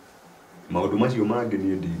gucera maundu macio mangi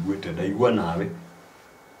ni ndigwite ndaigua nawe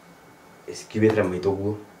isikibetera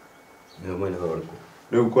maitugu ndio mwene horiko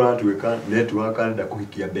riu kuratuika network arenda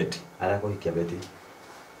kuhikia beti arakuhikia beti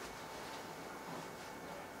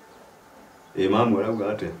mamu arauga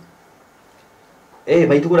ate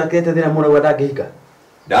maitugu rakete thina mura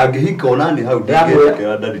ndangihika onani hau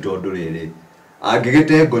ndingekera ndari tondu riri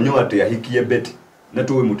angigite ngonyo ati ahikie beti na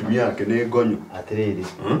tuwe mutumia yake ni ngonyo atiriri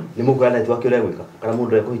ni muko ana network ule gwika kana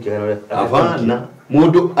mundu ekuhikia kana avana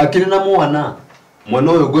mundu akiri na mwana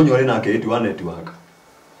uyu ngonyo ari nake eti wa network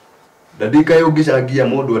ndandika yungicangia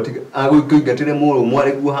mundu ati agwikuingatire muru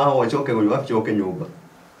mwari guo haho acoke gonyo acoke nyumba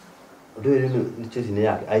ndu iri ni chesi ni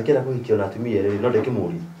yake aikira kuhikia na atumia ri no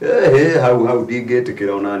ndikimuri hau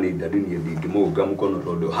ndingetikira onani ndadinie ndingimuga mukono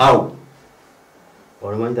tondu hau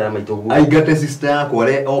ora manta maitugu aigate sister yako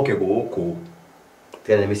are oke guku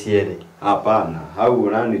tena misiere hapana hau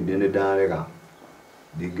onani ndine ndarega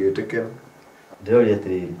ndingetikira ndio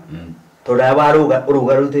atiriri tora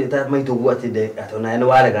waruga rute ta maitugu atinde atona ene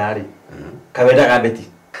warega ri kawenda gabeti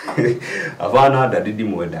avana ndadidi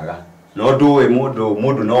mwendaga no nduwe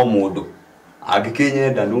mundu no mundu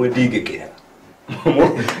angikinyenda nduwe ndingikira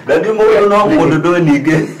ndadi mundu no mundu nduwe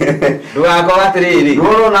ninge ndugako atiriri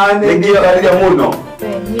nduro na ningiaria muno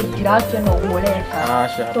ni kirakia no gureka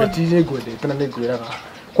beti ni gwendete na ningwiraga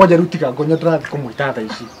kwanja rutika ngonya ndirathi kumwita tha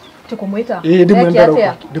ici tikumwita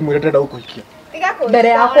ndimwira ndenda gukuhikia mbere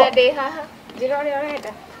yakwa ndi haha ndira uri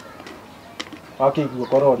urenda wakigua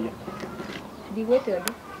kororia ndigwete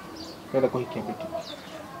undu ndenda kuhikia beti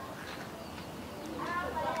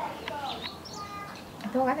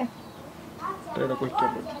ndogate ndenda kuhikia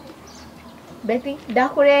beti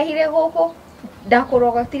ndakurehire guku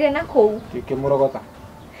ndakurogotire na kuu tikimurogota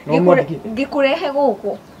ngikurehe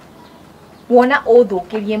guku wona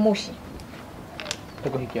uthukirie muci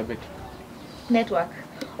ndikuhikia beti network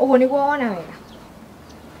uguo niguo wona wega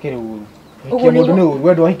kiri uru mundu ni uru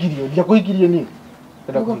wendo wahikirio ndia kuhikirie ni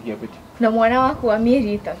ndenda kuhikia beti na mwana waku wa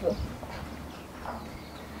mĩeri 3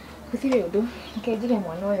 gũtirĩ ũndũ nkenjire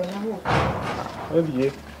mwana ũyũ na gũkũ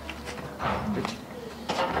Thiĩ.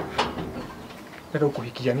 Ndĩrenda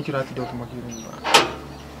gũkũhikia nĩkĩo ũratinda ũkĩmakĩrĩra.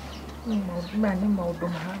 maũndũ maya nĩ maũndũ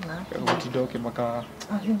mahana Gũtinda ũkĩmaka.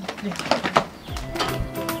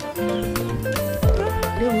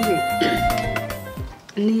 Rĩu rĩ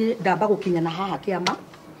niĩ ndamba gũkinya na haha kĩama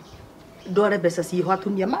ndware mbeca ciĩho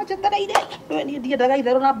atumia manjetereire niĩ ndiendaga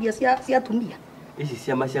itherũ na mbia cia atumia ici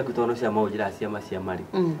ciama ciaku tondũ cia maũnjĩra ciama cia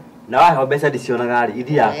marĩ na waheho mbeca ndicionaga rĩ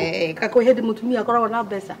ithiaku kakũ hĩndĩ mũtumia akoragwo na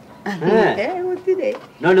mbeca gũtirĩ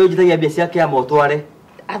no nĩ ũnjitagia mbia cia kĩama ũtware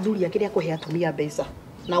athuri akĩrĩa kũhe atumia mbeca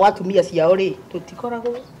na watumia ciao rĩ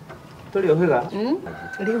tũtikoragwo tũrĩ ũhĩga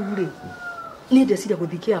rĩu rĩ niĩ ndeciria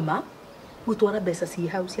gũthiĩ kĩama gũtwara mbeca ciĩ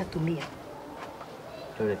hau cia atumia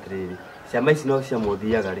tũrĩ tĩrĩrĩ ciama ici no cia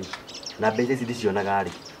mũthiaga rĩ na mbeca ici ndicionaga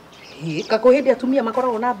rĩ kakũ hĩndĩ atumia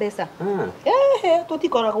makoragwo na mbeca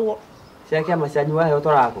tũtikoragwo cia kĩama cianyu waheho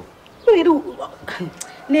tũrakũ rĩu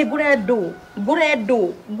nĩ ngũre ndũ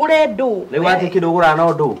rĩu wathiĩ kĩndũ ũgũraga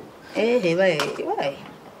no ndũ we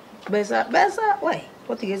mbeca we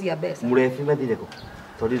tũtigĩcia mbeca mũrebi mathire kũ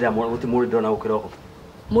tondũ ndĩra gũti mũndũ ndĩrona gũkĩroko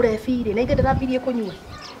mũrebi rĩ na ithe ndĩrambirie kũnyua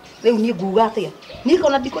rĩu niĩ nguga atĩa niĩ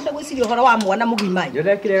kona ndikwenda gwĩciria ũhoro wa mwana mũgima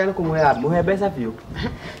ndĩrekire wega nĩ kũmũhe mũhe mbeca biũ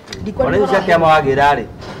ona icio cia kĩama wagĩra rĩ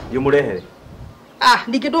ndiũmũrehere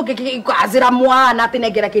ningĩ ndũngĩkazĩra mwana atĩ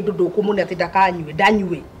nengera kĩndũ ndũkũmũne atĩ ndakanyue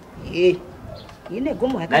ndanyue niĩ nĩ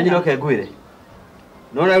ngũmũhe na nyiroke ngwĩre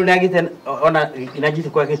no rĩu nĩagĩte ona inanjite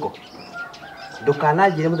kwa gĩko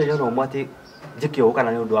ndũkananjĩre mũthenya ona ũmwe atĩ njĩke ũũ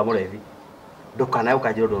kana nĩ ũndũ wa mũrebi ndũkanae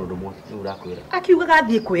ũkanjĩra ũndũ ũmwe nĩ ũrakwĩra akiugaga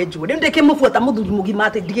athiĩ kwenjwo rĩu ndĩkĩmũbuata mũthuri mũgima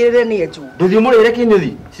atĩ ndigĩrĩre nĩ enjwo ndũthiĩ mũrĩre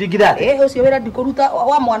kĩnyũthi ciringi thate ũcio wĩra ndikũruta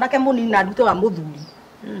wa mwanake mũnini na ndute wa mũthuri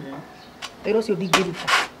wĩra ũcio ndingĩruta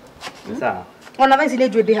sawa ona thaa ici nĩ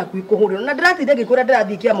njũĩ ndĩ hakuhĩ kũhũrĩrwo na ndĩratinda ngĩkwĩra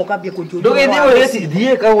ndĩrathiĩ kĩama ũkambia kũnjũria ndũgĩthiĩ ũrĩti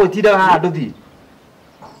thiĩ kagũtinda haha ndũthiĩ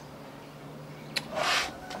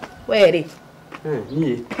werĩ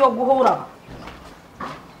niĩ kĩo ngũhũraga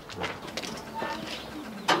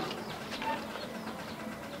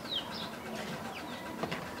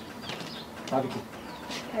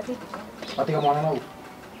Atiga mwana nau.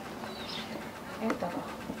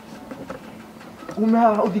 Ume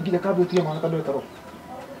haha ũthiĩ nginya kambĩ ũtige mwana tondũ wetaro.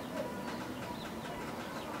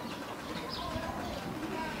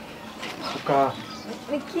 Uka.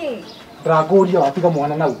 Nĩkĩ? Ndĩrakũria watiga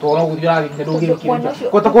mwana nau tondũ no gũthiĩ ũragĩkinya ndũngĩrĩkia.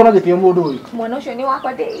 Kota kuona gĩtĩo mũndũ ũyũ. Mwana ũcio nĩ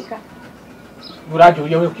wakwa ndĩika.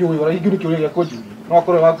 Ũranjũria we kĩũĩ wala ingĩ nĩ kĩũria gĩa kũnjũria. No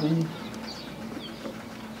akorwo waku hihi.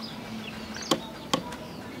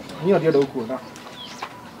 Niĩ ndienda gũkuona.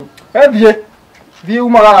 Thiĩ. Thiĩ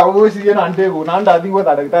umagara ũgwĩcirie na ndĩgũ na ndathiĩ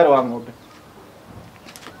gwetha ndagĩtarĩ wa ng'ombe.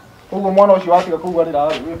 Ũguo mwana ũcio watiga kũguanĩra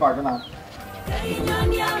wĩbange na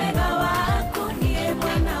Nyonia wega waku niĩ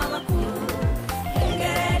mwana waku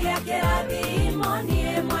ngereria kĩrathimo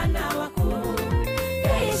niĩ mwana waku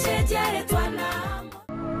nĩicenjia rĩtwa na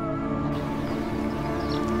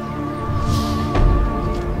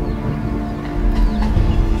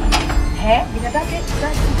nginya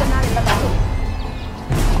ndakĩruta narĩ gatatũ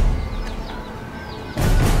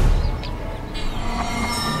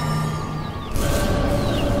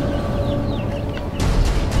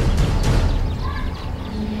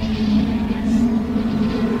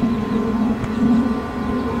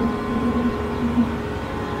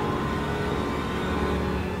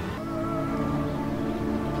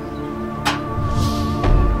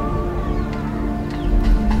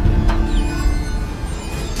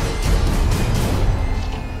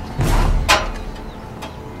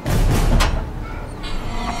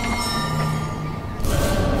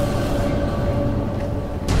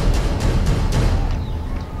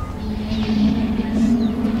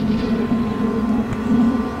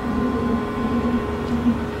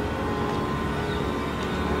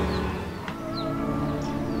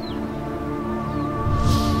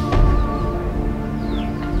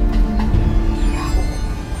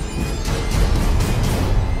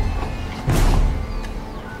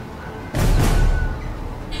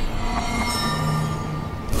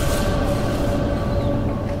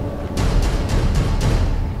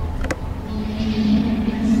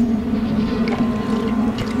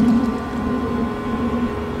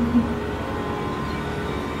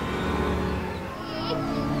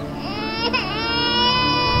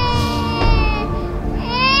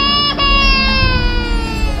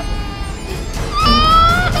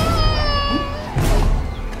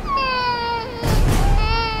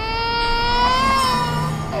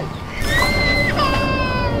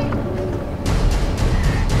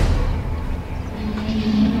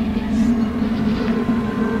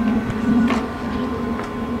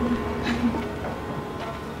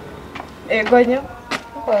Ngonyo.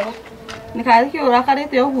 Kwega. Nikathi kä å rakarä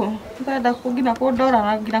te å guo ndenda ngina kå ndora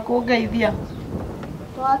na ngina kå ngeithia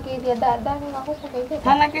Twakiithia ndanda nä gakå kå geithia.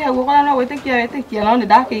 tanake hau kona no gwä tä kia wä tä kia no nä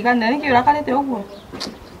ndakä iganä nä kä å rakarä te å guo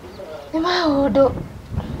Nä maå ndå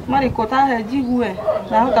marä kå tahe njigue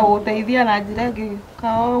nahota gå teithia na njä ra ä ngä ka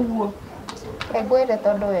å guo ngwä re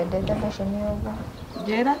tondå wendete må ceni å guo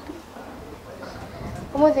njä ra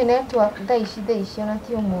å må thä network thaa ici ona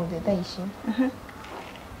ti å må thä thaa ici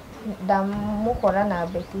ndamå kora na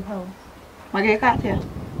beti hau magä ka atä a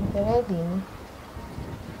mberethi-inä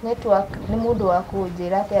network nä må ndå wa kå njä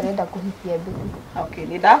ra atä arenda kå hikia beti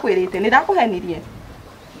nä ndakwä rä te nä ndakå henirie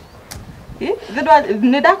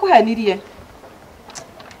nä ndakå henirie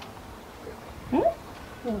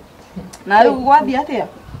na rä u gwathiä atä a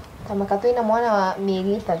kamaka twina mwana wa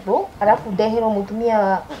mĩeri 3 arabu ndeherwo mũtumia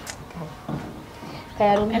wa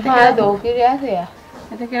kayarume mathũkire atia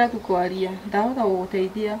etekera tu kwaria ndahota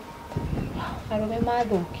gũgũteithia arume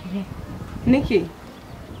mathũkire nĩkĩ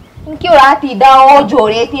nĩkĩ ũratinda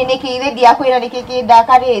ũnjũrĩtie nĩkĩ ithe ndiakwĩra nĩkĩ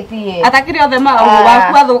kĩndakarĩtie atakire othe maũndũ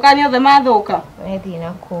waku athũka nĩ othe mathũka wethi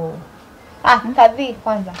nakũu tathi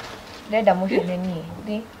kwanza ndenda mũcenanie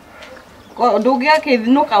thi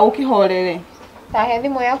ndũngĩakĩinũka ũkĩhorere tahe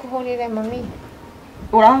thimũ yaku hũrĩre mami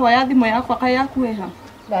ũrahoya thimũ yakwa kaĩ yaku ĩha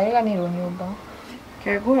ndariganĩrwo nyũmba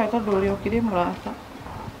ke ngũhe tondũ ũrĩa ũkĩrĩ mũrata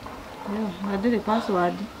na ndĩrĩ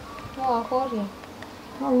password no akũria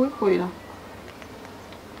no gwĩkwĩra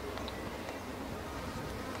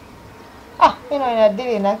ĩno ĩna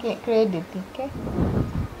ndĩrĩ na credit ke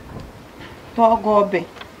to ngombe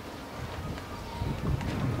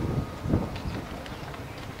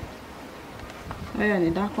aya nĩ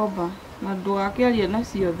ndakomba na ndũgakĩarie na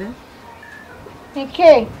ciothe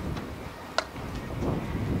nĩkĩ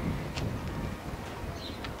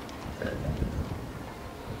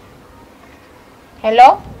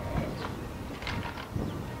hello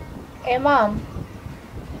ma'am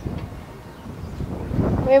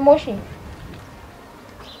wĩ mũciĩ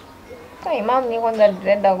kai ma'am nĩ kwanza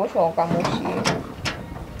ndĩrenda gũcoka mũciĩ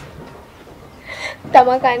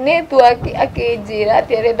tamakanĩtu akĩnjĩra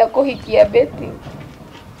atĩ arenda kũhikia beti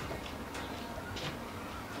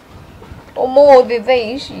ũmũthĩ thaa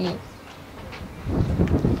ici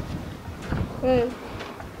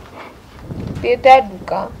thiĩte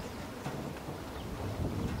nduka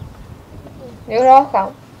nĩ ũroka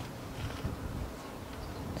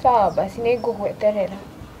sawa basi nĩ ngũgweterera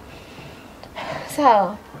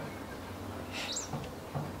sawa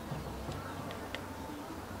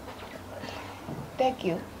thank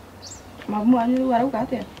you mamu wanyu rĩu arauga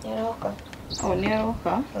atĩa nĩaroka nĩ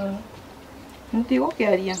aroka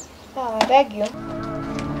mũtigũkĩaria sawa thank you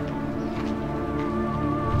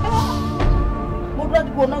mundu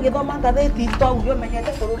atikuona ugithoma ngatheti twauge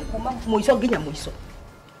menyete bururi kuma muico nginya muico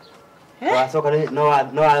wacoka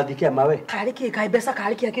no wathikia mawe kari ki kai mbeca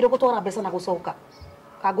kari ki akire gutwara mbeca na gucoka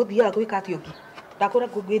kanguthiara twika atio ngi ndakora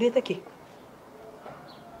ngwirite ki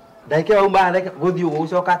ndaike uma reke guthi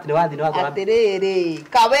ugucoka ati ni wathi ni watwara atiriri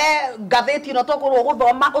kawe ngatheti no togurwo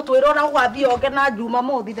guthoma utwira na ugathi onge na juma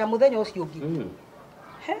mothi na muthenya ucio ngi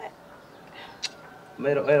he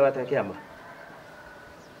mero watakea ma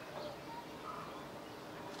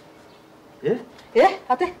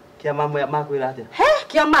ate kiama makwira ate he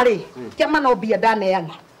kiama ri kiama no bia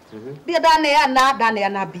ndaneana bia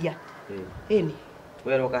ndaneana bia ini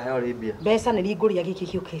wero kaheo ri bia mbeca ni ringuria giki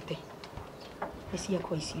kiukite isia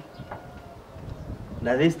kwa icio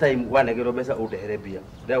na this time wanegero mbeca udehere bia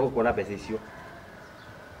ndio gukona mbeca icio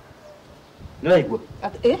ni waigua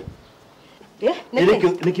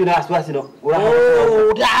niki na wasiwasi no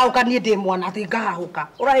ndauka nie ndi mwana ati ngahuka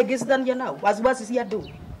urahingicithania nau wasiwasi cia ndu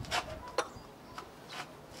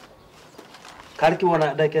kariki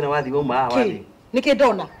wona ndaike na wathi uma wathi niki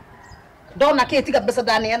ndona ki tiga mbeca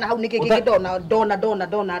ndaneana hau niki kiki ndona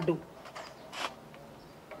ndu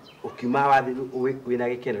ukima wathi wina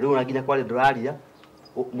gikeno riu na nginya kwari nduraria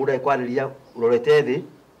muda kwariria urorete thi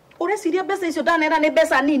ureciria mbeca icio ndaneana ni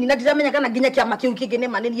mbeca nini na ndiramenya kana nginya kiama kiu kingi ni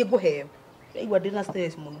manini nguheo igua ndina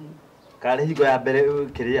stress muno kare higo ya mbere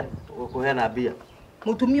kiria ukuheana bia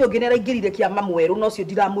mutumia ungi neraingirire kiama mweru no cio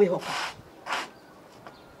ndiramwihoka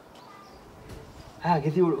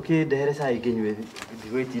githi ukindehere cai nginywe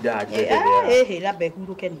ndigwitinda haria rambe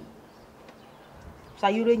huruke ni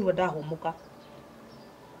cai urinyua ndahumuka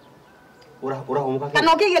urahumuka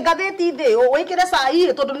kana ukigie ngatheti thi wikire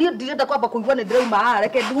cai tondu ni ndirenda kwamba kuigua ni ndirauma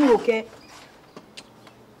reke nduruke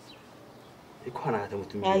ikwana ate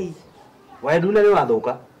mutumia wae ndune ni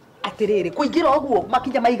wathuka atiriri kuingira oguo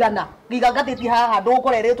makinya maigana ngiga ngatheti haha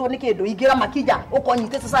ndukoreretwo ni kindu ingira makinya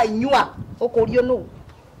ukonyite cai nyua ukurio nu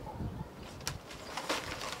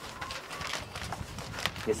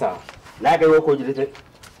Ni sawa. Nake woko njirite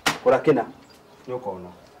kurakina. Nyukona.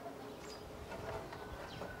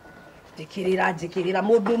 Njikirira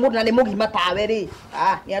mundu na ni mugima tawe ri.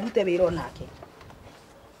 Ni arute wira onake.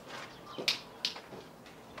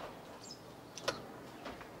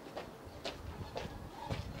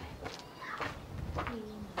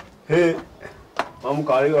 Hey, mamu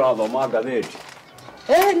kari ora thoma ngatheti.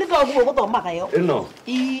 Ni toguo guthomaga yo. Ino.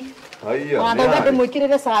 Haiya. Wana nda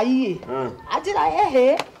mwikirire cai. Ajira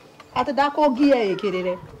ati ndakongie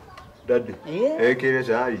ikirire. Daddy. Ekire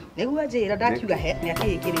cai. Niguo ajira ndakiuga ni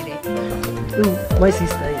akikirire. My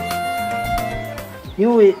sister.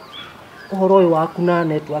 Yue uhoro uyu waku na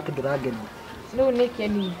network ndurangeni. Riu niki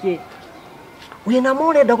ningi. Wina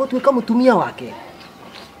more nda gutuika mutumia wake.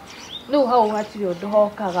 Riu hau hatiri undu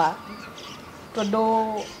hokaga.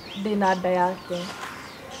 Tondu ndina nda yake.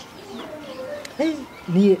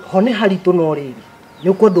 Ni hone haritu no riri. Ni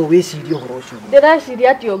ukwenda wicirie uhoro ucio.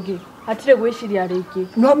 Ndireciria ati ungi. Hatire gwiciria ringi.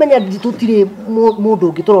 No menya tutire mundu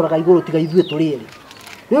ungi turoraga iguru tiga ithue turi eri.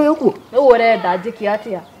 Ni yuku. Riu urenda njiki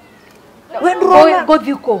atia? We ndurona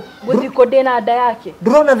guthiko ndina nda yake.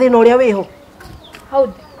 Ndurona thina uria wiho.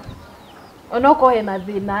 Hau. Onoko hena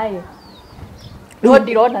thina no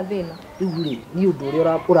ndirona thina. Riu ri ni undu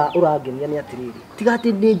uria urangenia ni atiriri. Tiga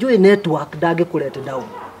ati ni njui network ndangikurete down.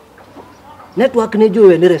 Network ni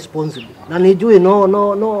njui ni responsible na ni njui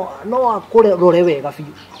no akure rore wega biu.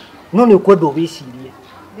 No ni ukwenda wicirie.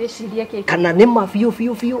 Wicirie kiki. Kana ni mabiu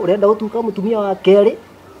urenda gutuka mutumia wa keri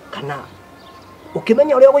kana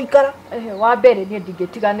ukimenya uria guikara. Wa mbere ni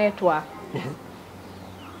ndingitiga network.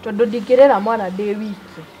 Tondu ndingirera mwana ndi wiki.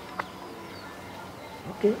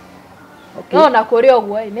 Okay. No na kuri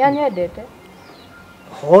ogwo ni anyendete.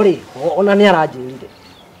 Hori ona ni aranjirire.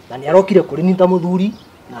 Na ni arokire kuri ni ta muthuri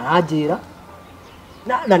na aranjira.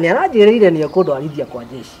 Na ni aranjirire ni ekundwarithia kwa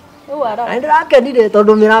jeshi. Na ndirakenire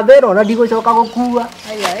tondu miramba ino na ndigucoka gukua.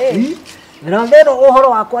 Miramba ino uhoro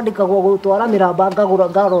wa kwandikagwo gutwara miramba ngagura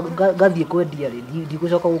ngathie kwendia ri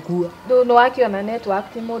ndigucoka gukua. No wakiona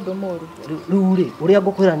network ti mundu muru. Riu ri uria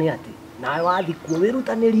ngukwira ni ati nawe wathi kuo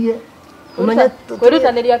wirutanirie. Umenya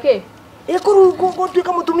kwirutaniria ki?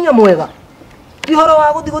 Gutuika mutumia mwega. Ti horo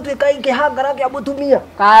wa guthi gutuika ikihangara kia mutumia.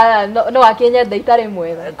 No wakinyenda itari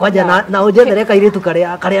mwega. Kwanja na unjethere kairitu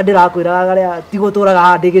karia ndirakwira garia ti guturaga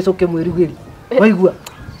handi gicuke mwirugiri. Waigua?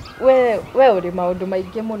 We uri maundu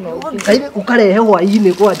maingi muno. Kaire ukarehe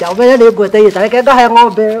hwaini kwanja. Umenya ni ngweteire tareke ngahe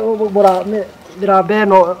ng'ombe miramba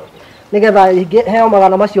ino nigetha heo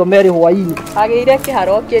magana macio meri hwaini. Agire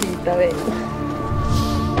kiharo kirita we.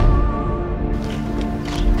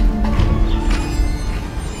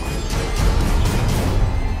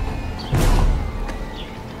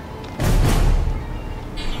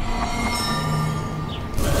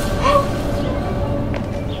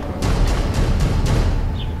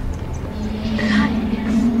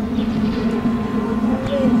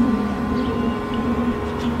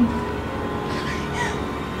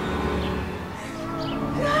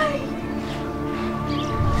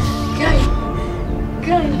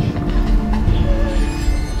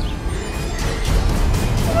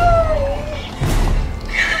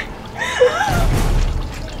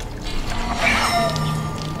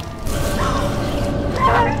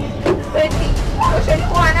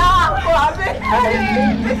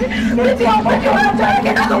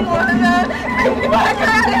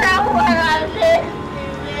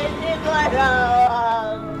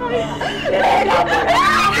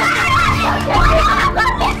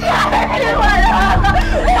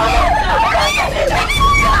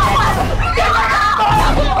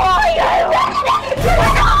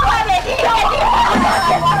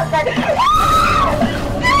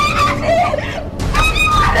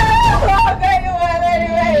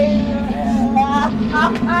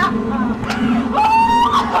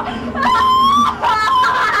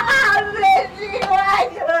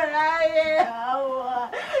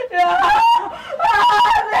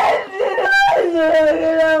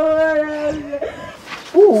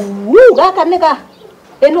 Gaka nega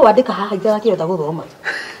eno wandika haha ijara kireta guthoma.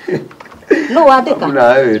 No wandika. Kuna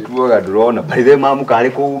wewe tuoga ndurona by the mamu kari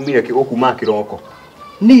kuumire kigukuma kiroko.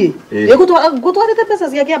 Ni gutwarite pesa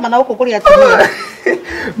cia kiama na uko kuri atumia.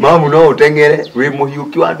 Mamu no utengere wi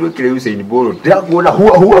muhiuki wa ndwikire Usain Bolt. Ndakuona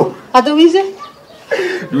huwa. Atu wize?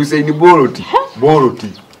 Usain Bolt.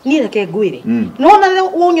 Ni reke ngwire. Nona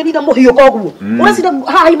wonyonira muhiuko guo. Uracira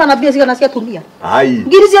haha imana bia cigana cia atumia. Ai.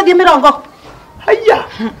 Ngiri cia 20. Haya.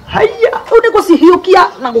 Ude kusihiukia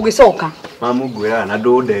na gugicoka. Mamu ngwira na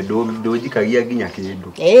ndujikagia nginya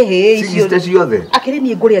kindu. Icio ciothe. Akiri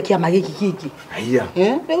ni nguria kiama giki kiki. Haya.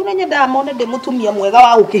 Riu na nyenda mone ndi mutumia mwega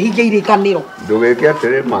wa ukihingia irikaniro. Ndugeke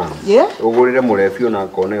atere ma. Ugurire murebi ona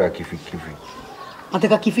konega kibikibi.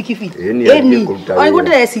 Ateka kibikibi. Eni. Ai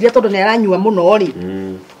gundeciria tondu ne aranyua muno ri.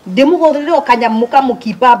 Ndimugorire okanyamuka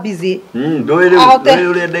mukipa busy. Ndoire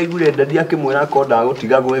uri ndaigure ndadia kimwira ko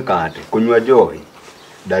ndagutiga gwika ati kunywa njohi.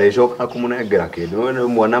 Ndarecoka kumunengera kindu no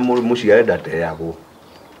mwana muciare ndateagwo.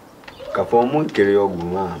 Kafomu kiri ogu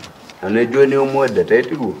mama. Na njwe ni umwendete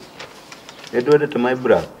tiguo. Ndwendete my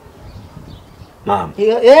brother. Mama.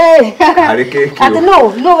 Ati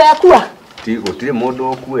no wekua. Ti gutire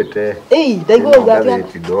mundu okuete. Ndaigua ugatia.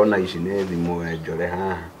 Ndona ici ni thimu njore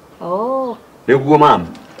haha. Niguo mama.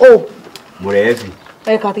 Murevi.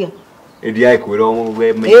 Katia. Ndia ikwira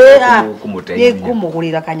we kumutenya.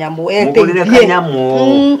 Ngumugurira kanyamu mugurire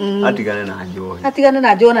kanyamu atigane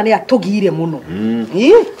na njohi na ni atugire muno.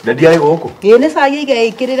 Ndia guku. Ni sai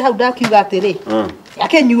igekirire hau ndakiuga atiri.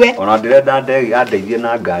 Akenyue. Ona ndirenda ndeithie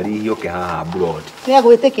na ngari hiuke haha broad. Ni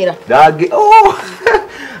agwitikira. Ndangi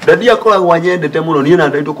Ndia koragwo nyendete muno ni na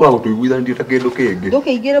ndai tukoragwo tuiguithanĩtie ta kindu kingi.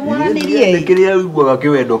 Ndukiigire mwaranirie. Nikiria uiguaga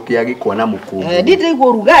kiwendo kia gikwana mukungu. Ndiraigua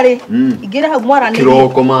urugari. Igire hau mwaranirie.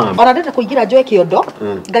 Kiroko mama. Ona ndenda kuingira njoe kiondo.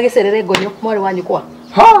 Ngagicerere ngonyo mwari wanyu kwa.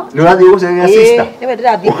 Ni urathie gucerera sister. Niwe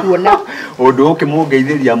ndirathie kuona. Undu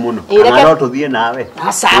ukimungeithĩria muno. Kana no tuthie nawe.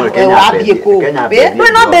 Asa wathie ku.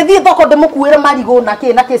 No ndithie thoko ndimukuire marigo na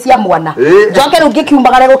ki cia mwana. Njoke riu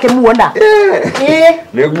ngikiumagare gukimuona.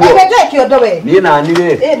 Niguo. Njoe kiondo we. Ni nani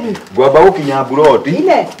ri? Ngwamba gukinya buroti.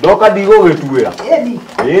 Ndoka ndigugituira.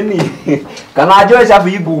 Eni. Kana njoe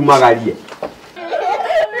cabi mbumagarie.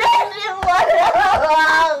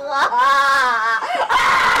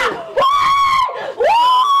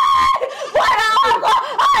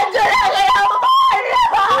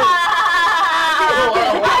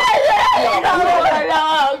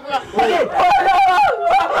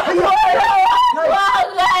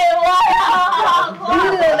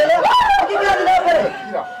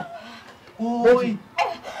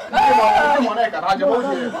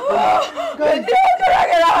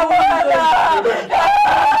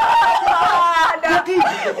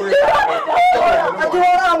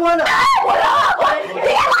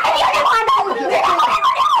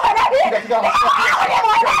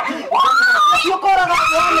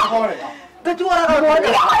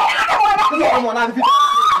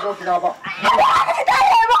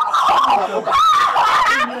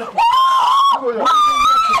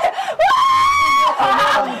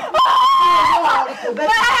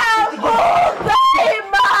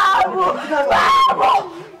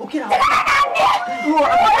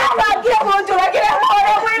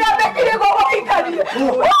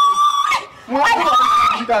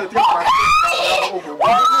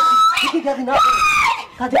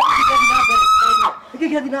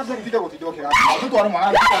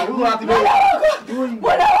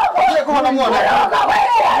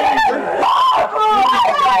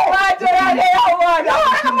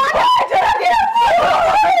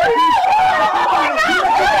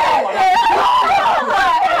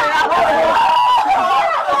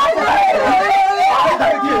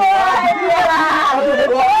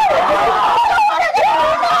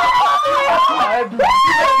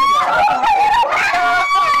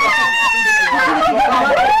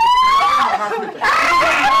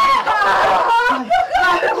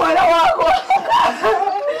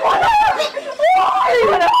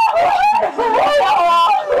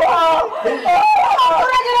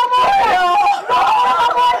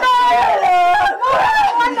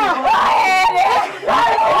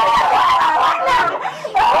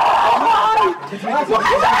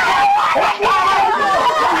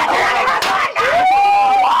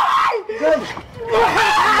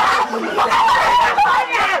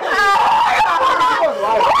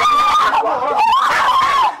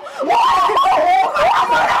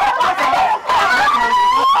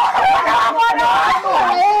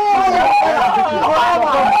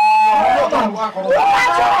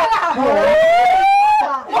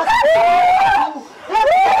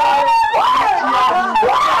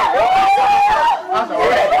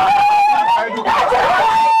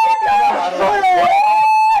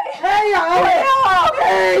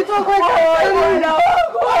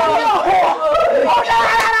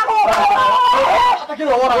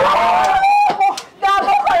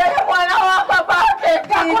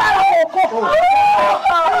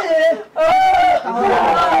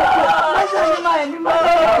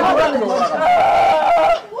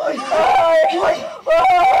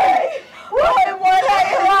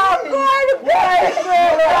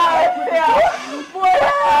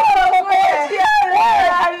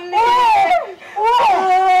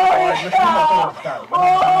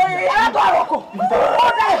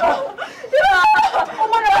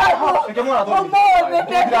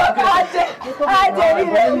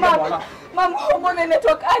 Mama mbona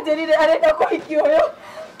network ajerire arenda kuhikio yo.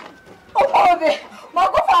 Omothe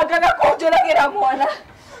makubanga na kunjuragira mwana.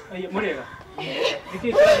 Ai murega.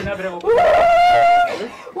 Niki twari na mbere go.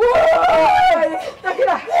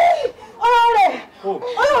 Takira.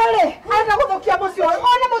 Ole. Anda guthukia mucio.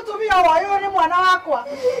 One mutumia wayo ni mwana wakwa.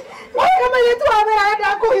 Kama yetu amera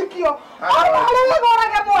enda kuhikio. Ole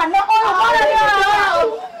gorage mwana.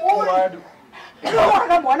 Ole.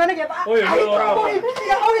 Gorage mwana ni getha. Oyo ni orao.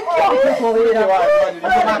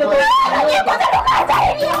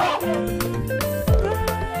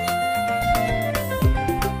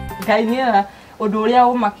 Ngainiera undu uria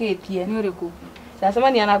umakitie ni uriku.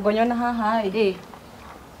 Ndacemania na ngonyo na haha ri.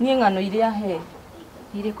 Ni ngano iria he.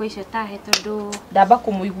 Iri kwa icio tahe tondu Ndamba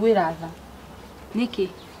kumuiguira tha. niki.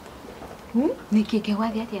 Niki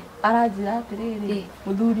kegwathi atia? Aranjira atiriri.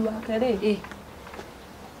 Muthuri wake ri.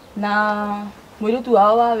 Na mwirutu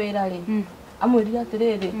wao wa wira ri. Amwirire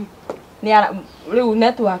atiriri. Ni riu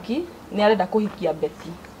network ni arenda kuhikia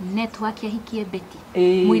Beti. Network ahikie Beti.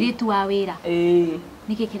 Mwiritu wa wira.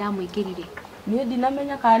 Niki kiramuingirire. Ni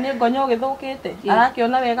ndinamenya kana ni ngonyo githukite.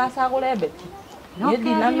 Arakiona wega acagure Beti. Ni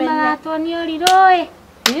ndinamenya toni oriroi.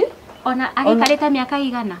 Ona agikarite miaka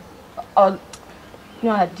igana.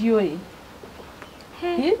 No adioi.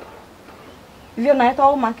 Ivyo nae to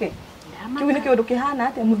umake. Kiu ni kiundu kihana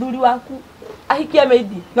ate muthuri waku ahikia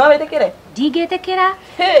meidi. No wetekere? Ndingetekera.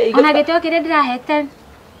 Ona giteo kire ndirahete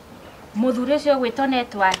muthuri ucio gwitwo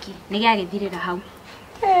network ni giagithirira hau.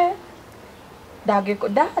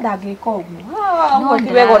 Ndagiko uguo. No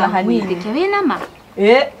tiwego na hanini. Ke wina ma.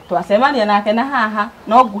 Twacemania nake na haha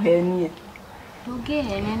no nguhenie.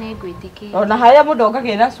 Ndungihenia ni ngwitikira. Ona haria mundu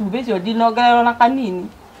ongagira cumbĩ icio ndinongererwo na kanini.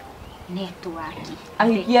 Network.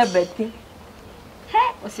 Ahikie Beti.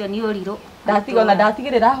 Ucio ni uriru.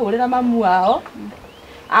 Ndatigirira ahurira mamu wao.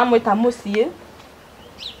 Amwita mucii.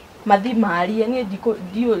 Mathi marie ni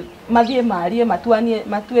ndio mathie marie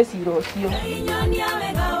matue ciro ucio.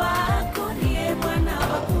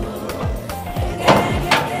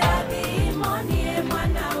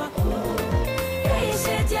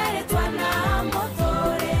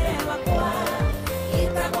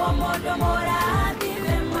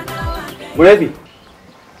 Mulevi.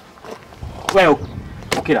 Wewe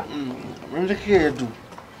ukira. Ndikire tu.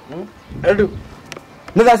 Edu.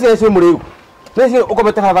 Nenda sio mulevi. Nesi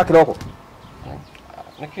ukomete hava kiroko.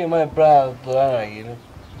 Niki my brother twana gire.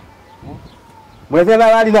 Mulevi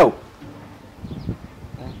bali nao.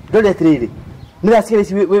 Dole triri. Nenda sio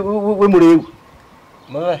we mulevi.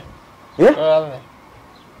 Mwe.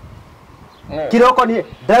 Kiroko ni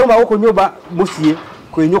ndauma guku nyumba mucie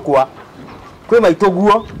kwi nyukwa. Kwi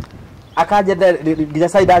maitoguo. Akaje nginya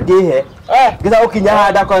saida ngihe. Ngiza ukinya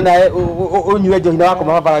handa kona unywe njohina wako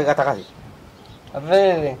mabara gatakasi.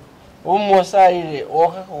 Avere. Umusaire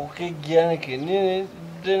oka kukigia niki ni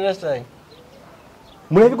ndina sai.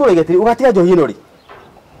 Mulevi ko igetiri ugatiga njohi ino ri.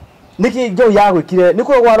 Niki njohi ya gwikire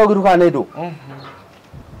niko gwarogiru kana ndu.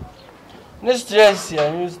 Ni stress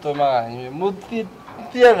ya ni stomach ni muti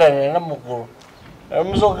tiagana na mukuru.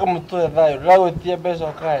 Musoka mutu thayo rago tie beso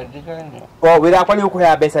kae dikanyo. Wira kwa ni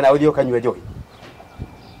ukuhea besa na uthio ukanywe njohi.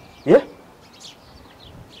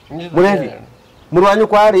 Mulevi. Murwanyu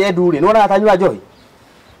kwa ri eduri ni wona atanywa njohi.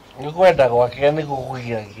 Nikwenda gwake ni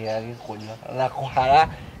kukugia kia gikunywa na kuhara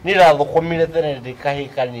ni rathukumire tene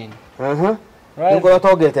ndikahika nini. Niko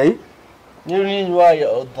togete i. Ni nywa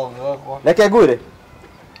ya utoga kwa. Leke ngwire.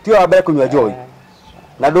 Tio abe kunywa njohi.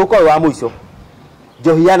 Na nduko wa muico.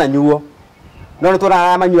 Njohi yana nyuo. No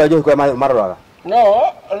tura manyua njohi kwa maroraga.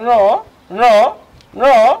 No.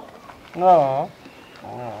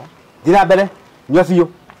 Dira mbere nyua biũ.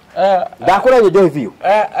 Ndakũra njohi biũ.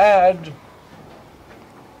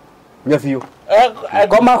 Nyua biũ.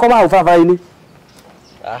 Koma hau barabara-inĩ.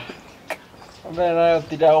 Mbere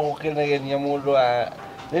tira gũkenegenia mũndũ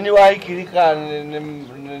nini wahikirika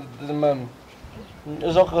nĩ mami.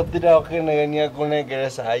 Ucoka tira gũkenegenia kũnengere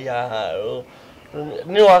cai haha.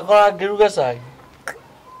 Ni wakora ngiruga cai.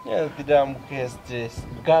 Tira mũkĩhe stress.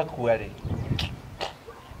 Ngakua rĩ.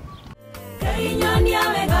 Nyonia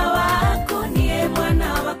wega waku niĩ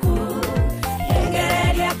mwana waku.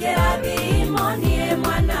 Ngereria kĩrathi